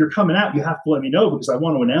said, well, if you're coming out, you have to let me know because I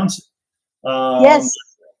want to announce it. Yes.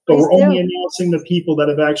 But we're only announcing the people that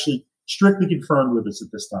have actually strictly confirmed with us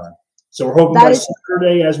at this time. So we're hoping by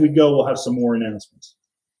Saturday as we go, we'll have some more announcements.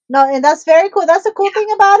 No, and that's very cool. That's the cool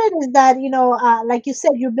thing about it is that, like you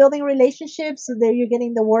said, you're building relationships so that you're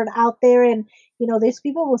getting the word out there. And, these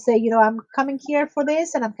people will say, I'm coming here for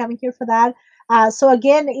this and I'm coming here for that. So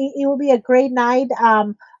again, it will be a great night.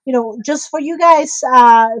 Just for you guys,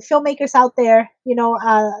 filmmakers out there,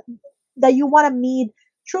 that you want to meet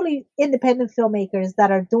truly independent filmmakers that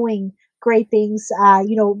are doing great things,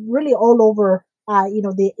 really all over,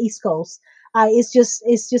 the East Coast. It's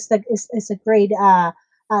a great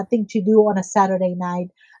thing to do on a Saturday night.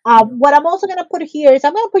 What I'm also going to put here is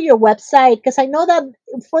I'm going to put your website because I know that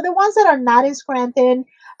for the ones that are not in Scranton,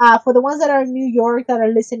 for the ones that are in New York that are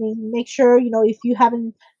listening, make sure, if you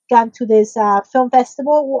haven't gone to this film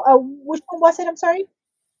festival, which one was it? I'm sorry.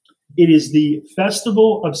 It is the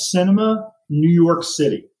Festival of Cinema, New York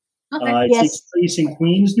City. Okay. It takes place in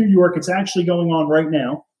Queens, New York. It's actually going on right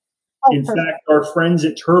now. In fact, our friends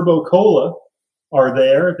at Turbo Cola are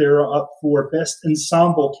there. They're up for Best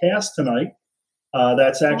Ensemble Cast tonight.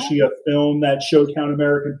 That's actually a film that Showtown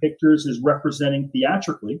American Pictures is representing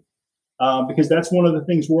theatrically, because that's one of the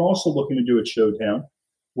things we're also looking to do at Showtown.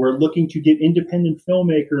 We're looking to give independent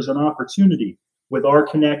filmmakers an opportunity with our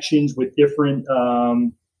connections with different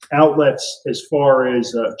outlets as far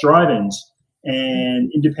as drive-ins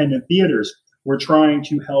and independent theaters. We're trying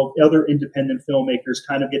to help other independent filmmakers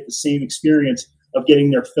kind of get the same experience of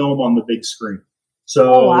getting their film on the big screen.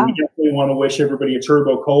 So we definitely want to wish everybody at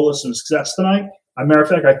Turbo Cola some success tonight. As a matter of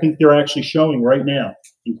fact, I think they're actually showing right now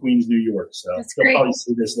in Queens, New York. So they'll probably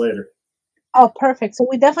see this later. Oh, perfect. So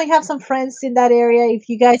we definitely have some friends in that area. If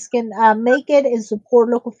you guys can make it and support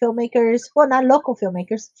local filmmakers, well, not local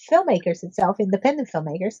filmmakers, filmmakers itself, independent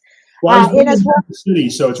filmmakers, Well, I was born and as in well. Kansas City,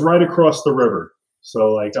 so it's right across the river. So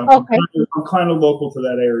like Okay. I'm kind of local to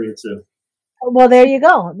that area too. Well, there you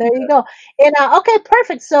go. There you go. And okay,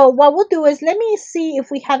 perfect. So what we'll do is let me see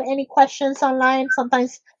if we have any questions online.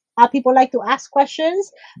 Sometimes people like to ask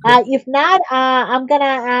questions. If not, I'm gonna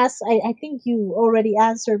ask. I think you already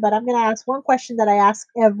answered, but I'm gonna ask one question that I ask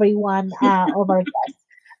everyone of our guests.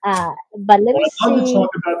 But let Well, me I'd love to see. talk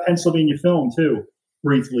about Pennsylvania film too,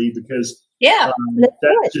 briefly, because Yeah. Let's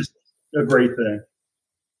do that's it. just a great thing.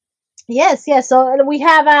 Yes, yes. So we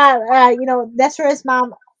have Desiree's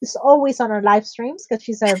mom is always on our live streams because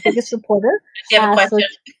she's our biggest supporter. If you have a So question.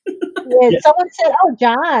 yeah, Yeah. someone said, "Oh,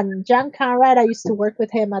 John Conrad. I used to work with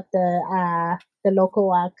him at the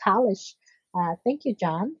local college." Thank you,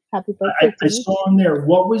 John. Happy birthday I to me. saw on there.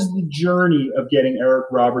 What was the journey of getting Eric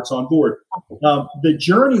Roberts on board? The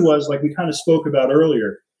journey was like we kind of spoke about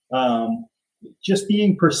earlier. Just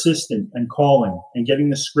being persistent and calling and getting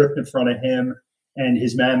the script in front of him and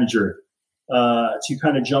his manager to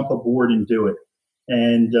kind of jump aboard and do it.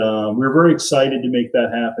 And we're very excited to make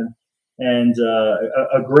that happen. And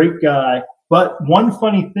a great guy. But one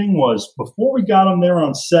funny thing was before we got him there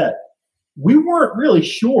on set, we weren't really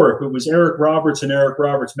sure if it was Eric Roberts and Eric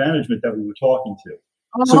Roberts management that we were talking to.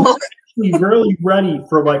 So we were actually really ready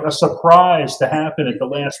for like a surprise to happen at the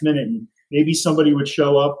last minute, and maybe somebody would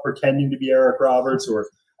show up pretending to be Eric Roberts, or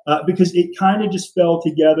because it kind of just fell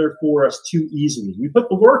together for us too easily. We put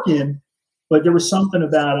the work in, but there was something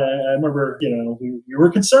about it. I remember, we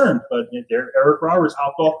were concerned, but Eric Roberts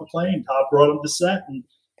hopped off the plane. Todd brought him to set, and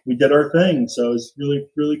we did our thing. So it was really,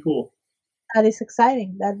 really cool. That is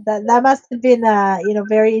exciting. That must have been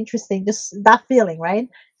very interesting. Just that feeling, right?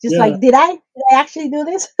 Just Yeah. like, did I actually do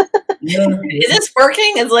this? Yeah. Is this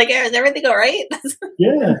working? It's like, is everything all right?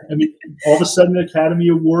 Yeah, I mean, all of a sudden, the Academy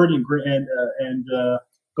Award and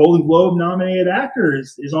Golden Globe nominated actor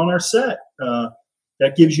is on our set.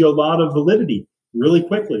 That gives you a lot of validity really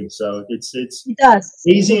quickly. So it's It does.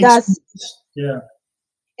 easy. It does. Yeah.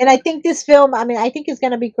 And I think this film, I think it's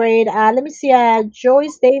going to be great. Let me see.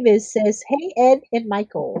 Joyce Davis says, "Hey, Ed and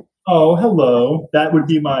Michael." Oh, hello. That would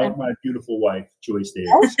be my beautiful wife, Joyce Davis.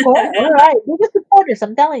 Of course. All right. Biggest supporters.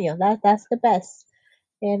 I'm telling you, that's the best.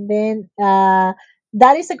 And then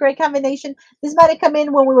that is a great combination. This might have come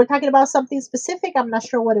in when we were talking about something specific. I'm not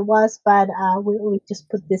sure what it was, but we just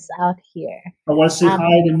put this out here. I want to say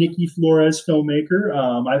hi to Nikki Flores, filmmaker.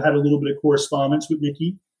 I've had a little bit of correspondence with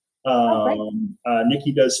Nikki.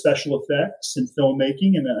 Nikki does special effects and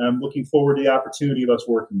filmmaking, and I'm looking forward to the opportunity of us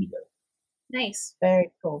working together. Nice.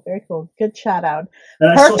 Very cool. Very cool. Good shout out.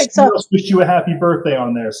 And Perfect. I saw someone else wished you a happy birthday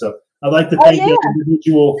on there, so I'd like to thank the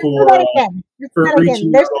individual for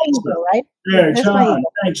reaching There's out. my ego, right? Yeah, There's John.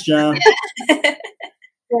 Thanks, John.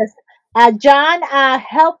 Yes. John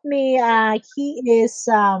helped me. He is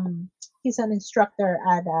he's an instructor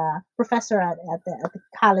at professor at the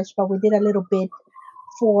college, but we did a little bit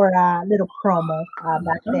for a little promo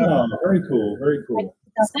back then. Oh, very cool. Very cool.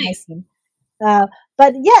 That's nice.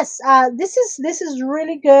 But yes, this is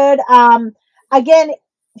really good. Again,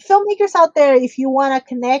 filmmakers out there, if you want to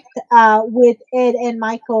connect with Ed and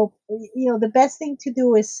Michael, the best thing to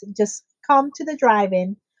do is just come to the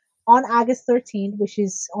drive-in on August 13th, which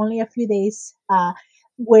is only a few days,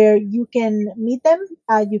 where you can meet them,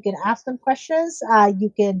 you can ask them questions,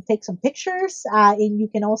 you can take some pictures, and you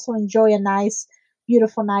can also enjoy a nice,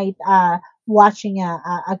 beautiful night watching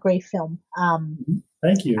a great film.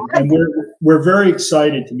 Thank you. And we're very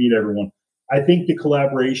excited to meet everyone. I think the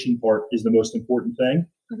collaboration part is the most important thing.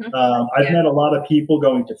 Mm-hmm. I've met a lot of people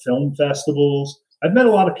going to film festivals. I've met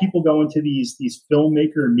a lot of people going to these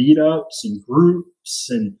filmmaker meetups and groups,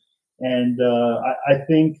 and I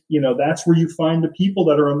think that's where you find the people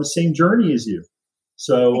that are on the same journey as you.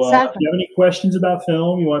 So Exactly. if you have any questions about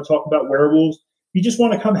film, you want to talk about werewolves, you just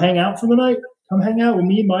want to come hang out for the night, come hang out with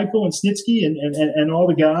me, Michael, and Snitsky, and all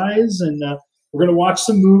the guys, and we're going to watch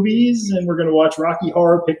some movies, and we're going to watch Rocky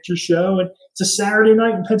Horror Picture Show, and it's a Saturday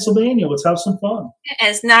night in Pennsylvania. Let's have some fun. And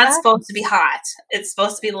it's not supposed to be hot. It's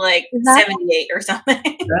supposed to be like 78 or something.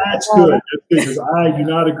 That's good. That's good, because I do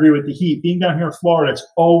not agree with the heat. Being down here in Florida,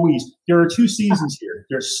 there are two seasons here.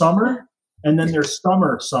 There's summer, and then there's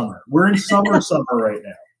summer. We're in summer right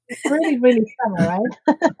now. Really, really summer,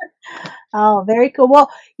 right? Oh, very cool. Well,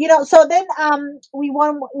 so then we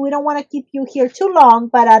don't want to keep you here too long,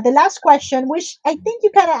 but the last question, which I think you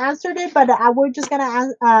kind of answered it, but we're just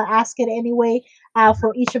gonna ask it anyway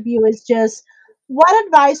for each of you, is just what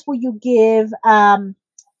advice would you give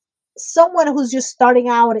someone who's just starting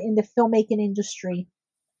out in the filmmaking industry,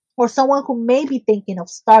 or someone who may be thinking of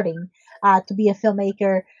starting to be a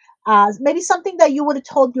filmmaker, maybe something that you would have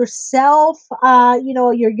told yourself,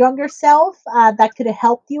 your younger self, that could have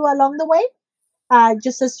helped you along the way,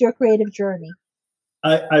 just as your creative journey?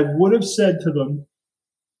 I would have said to them,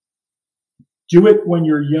 do it when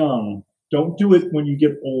you're young. Don't do it when you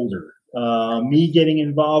get older. Me getting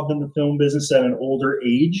involved in the film business at an older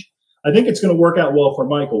age, I think it's going to work out well for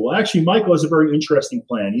Michael. Well, actually, Michael has a very interesting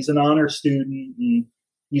plan. He's an honor student, and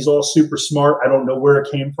he's all super smart. I don't know where it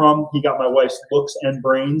came from. He got my wife's looks and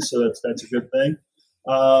brains, so that's a good thing.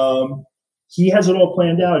 He has it all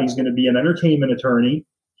planned out. He's going to be an entertainment attorney.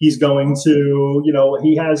 He's going to,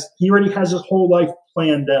 he already has his whole life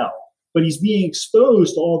planned out. But he's being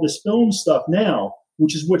exposed to all this film stuff now,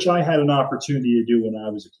 which I had an opportunity to do when I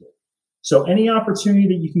was a kid. So any opportunity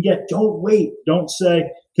that you can get, don't wait. Don't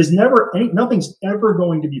say, because nothing's ever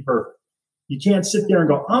going to be perfect. You can't sit there and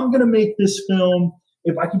go, I'm going to make this film.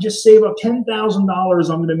 If I can just save up $10,000,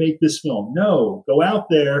 I'm going to make this film. No, go out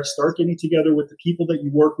there, start getting together with the people that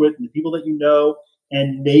you work with and the people that you know,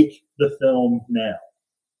 and make the film now.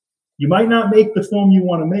 You might not make the film you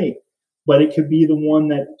want to make, but it could be the one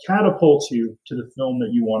that catapults you to the film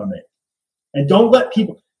that you want to make. And don't let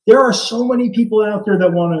people, there are so many people out there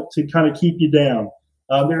that want to kind of keep you down.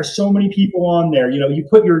 There are so many people on there. You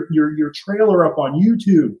put your trailer up on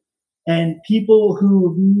YouTube, and people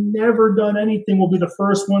who've never done anything will be the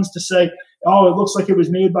first ones to say, oh, it looks like it was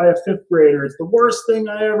made by a fifth grader. It's the worst thing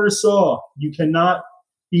I ever saw. You cannot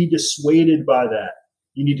be dissuaded by that.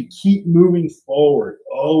 You need to keep moving forward,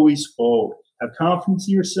 always forward. Have confidence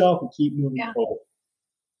in yourself and keep moving forward.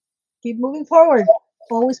 Keep moving forward,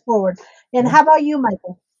 always forward. And how about you,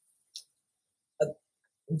 Michael?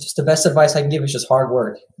 Just the best advice I can give is just hard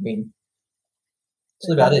work. I mean,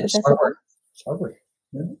 that's about it. Just hard work. Just hard work.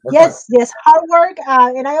 Yeah, yes, hard work.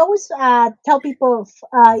 And I always tell people,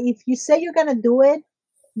 if you say you're going to do it,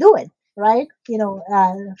 right?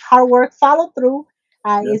 Hard work, follow through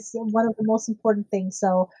is one of the most important things.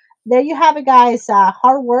 So there you have it, guys.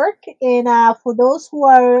 Hard work. And for those who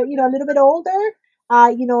are, a little bit older,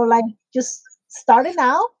 just starting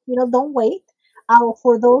out, don't wait.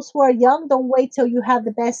 For those who are young, don't wait till you have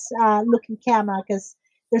the best looking camera, because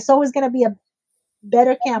there's always going to be a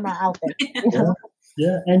better camera out there.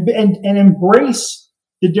 Yeah, and embrace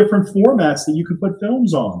the different formats that you can put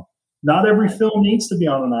films on. Not every film needs to be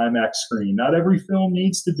on an IMAX screen. Not every film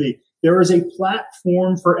needs to be. There is a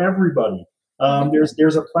platform for everybody.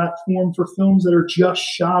 There's a platform for films that are just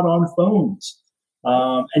shot on phones.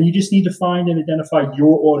 And you just need to find and identify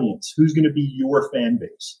your audience, who's going to be your fan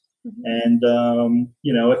base. Mm-hmm. And,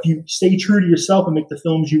 if you stay true to yourself and make the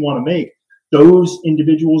films you want to make, those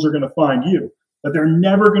individuals are going to find you. But they're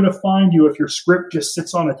never going to find you if your script just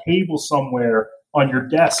sits on a table somewhere on your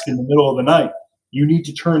desk in the middle of the night. You need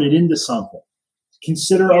to turn it into something.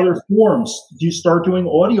 Consider other forms. Do start doing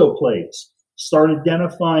audio plays. Start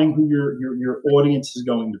identifying who your audience is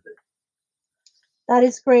going to be. That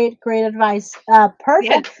is great advice. Perfect.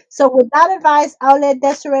 Yeah. So with that advice, I'll let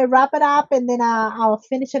Desiree wrap it up, and then I'll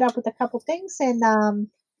finish it up with a couple things. And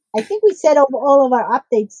I think we said all of our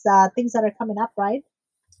updates, things that are coming up, right?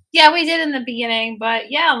 Yeah, we did in the beginning, but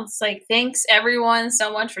it's thanks everyone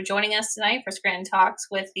so much for joining us tonight for Scranton Talks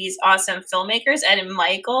with these awesome filmmakers, Ed and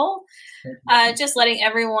Michael. Just letting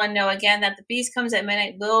everyone know again that The Beast Comes at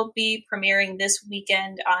Midnight will be premiering this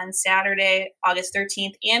weekend on Saturday, August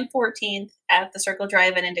 13th and 14th at the Circle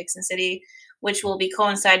Drive-In in Dixon City, which will be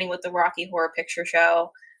coinciding with the Rocky Horror Picture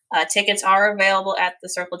Show. Tickets are available at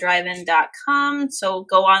thecircledrivein.com, so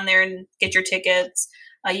go on there and get your tickets.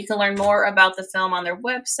 You can learn more about the film on their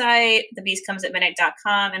website,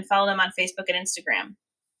 thebeastcomesatmidnight.com, and follow them on Facebook and Instagram.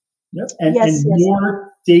 Yep, and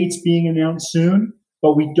more dates being announced soon,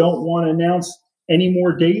 but we don't want to announce any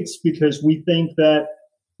more dates because we think that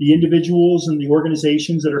the individuals and the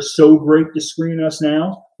organizations that are so great to screen us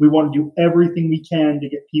now, we want to do everything we can to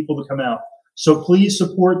get people to come out. So please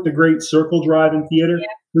support the great Circle Drive-In Theater. Yeah.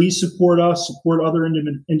 Please support us, support other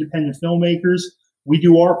independent filmmakers. We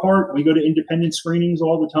do our part. We go to independent screenings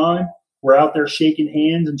all the time. We're out there shaking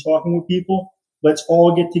hands and talking with people. Let's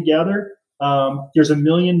all get together. There's a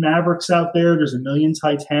million Mavericks out there. There's a million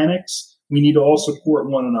Titanics. We need to all support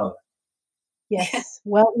one another. Yes.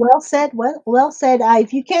 Well said. Well said.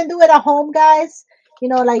 If you can't do it at home, guys,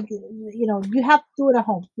 you have to do it at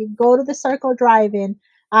home. You go to the Circle Drive-In,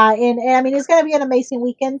 and I mean, it's going to be an amazing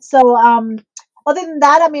weekend. So, other than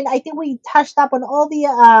that, I mean, I think we touched up on all the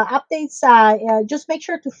updates. Just make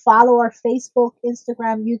sure to follow our Facebook,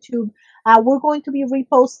 Instagram, YouTube. We're going to be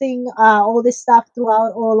reposting all this stuff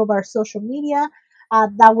throughout all of our social media.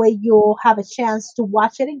 That way you'll have a chance to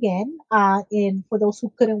watch it again. And for those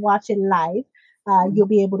who couldn't watch it live, you'll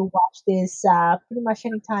be able to watch this pretty much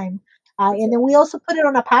anytime. And then we also put it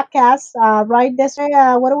on a podcast, right, Desiree?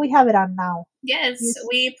 What do we have it on now? Yes,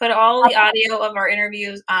 we put all the audio of our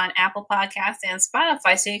interviews on Apple Podcasts and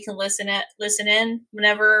Spotify, so you can listen in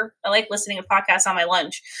whenever. I like listening to podcasts on my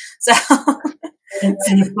lunch. So, and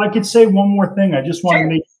if I could say one more thing, I just want to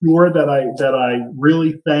make sure that I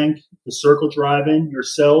really thank the Circle Drive-In,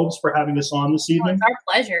 yourselves, for having us on this evening. It's our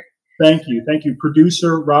pleasure. Thank you,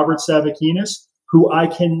 producer Robert Savakinis, who I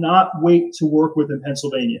cannot wait to work with in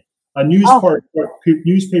Pennsylvania. A newspaper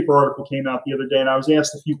article came out the other day, and I was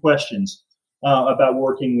asked a few questions about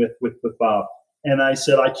working with Bob. And I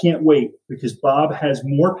said, I can't wait, because Bob has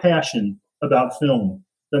more passion about film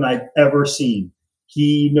than I've ever seen.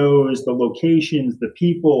 He knows the locations, the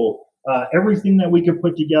people, everything that we could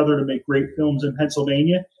put together to make great films in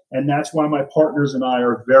Pennsylvania. And that's why my partners and I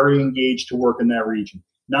are very engaged to work in that region.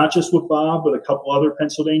 Not just with Bob, but a couple other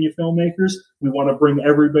Pennsylvania filmmakers. We want to bring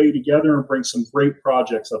everybody together and bring some great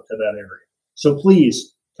projects up to that area. So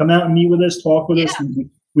please come out and meet with us, talk with us.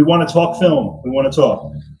 We want to talk film. We want to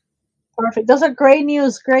talk. Perfect. Those are great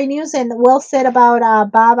news, and well said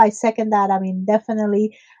about Bob. I second that. I mean,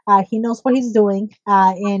 definitely, he knows what he's doing,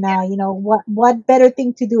 and what better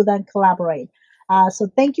thing to do than collaborate. So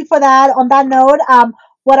thank you for that. On that note,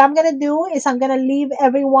 what I'm gonna do is I'm gonna leave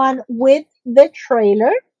everyone with the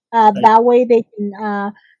trailer. That way they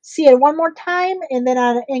can see it one more time, and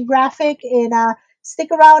then in graphic, and stick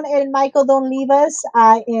around, and Michael, don't leave us.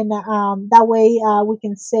 And that way we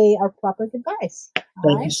can say our proper goodbyes.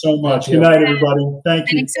 Thank you so much. Good night, everybody.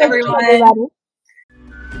 Thank you. Thanks, everyone.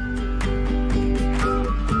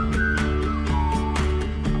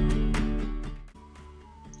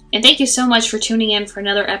 And thank you so much for tuning in for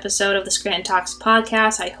another episode of the Scranton Talks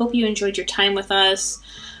podcast. I hope you enjoyed your time with us.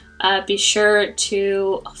 Be sure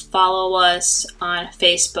to follow us on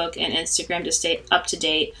Facebook and Instagram to stay up to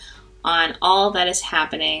date on all that is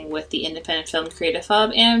happening with the Independent Film Creative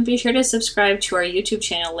Hub. And be sure to subscribe to our YouTube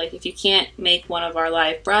channel. Like, if you can't make one of our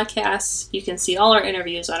live broadcasts, you can see all our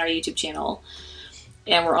interviews on our YouTube channel.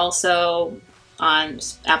 And we're also on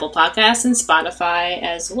Apple Podcasts and Spotify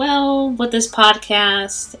as well with this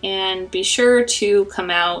podcast. And be sure to come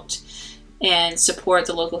out and support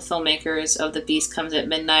the local filmmakers of The Beast Comes at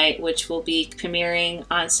Midnight, which will be premiering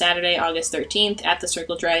on Saturday, August 13th at the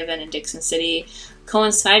Circle Drive-In in Dixon City,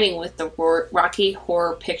 coinciding with the Rocky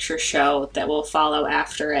Horror Picture Show that will follow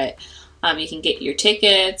after it. You can get your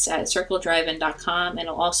tickets at circledrivein.com, and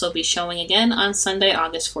it'll also be showing again on Sunday,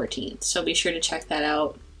 August 14th. So be sure to check that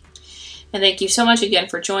out. And thank you so much again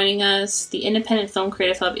for joining us. The Independent Film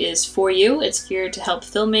Creative Hub is for you. It's geared to help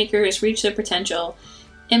filmmakers reach their potential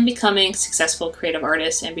in becoming successful creative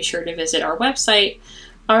artists. And be sure to visit our website,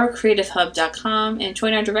 ourcreativehub.com, and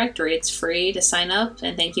join our directory. It's free to sign up.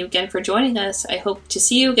 And thank you again for joining us. I hope to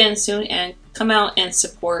see you again soon, and come out and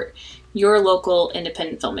support your local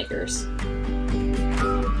independent filmmakers.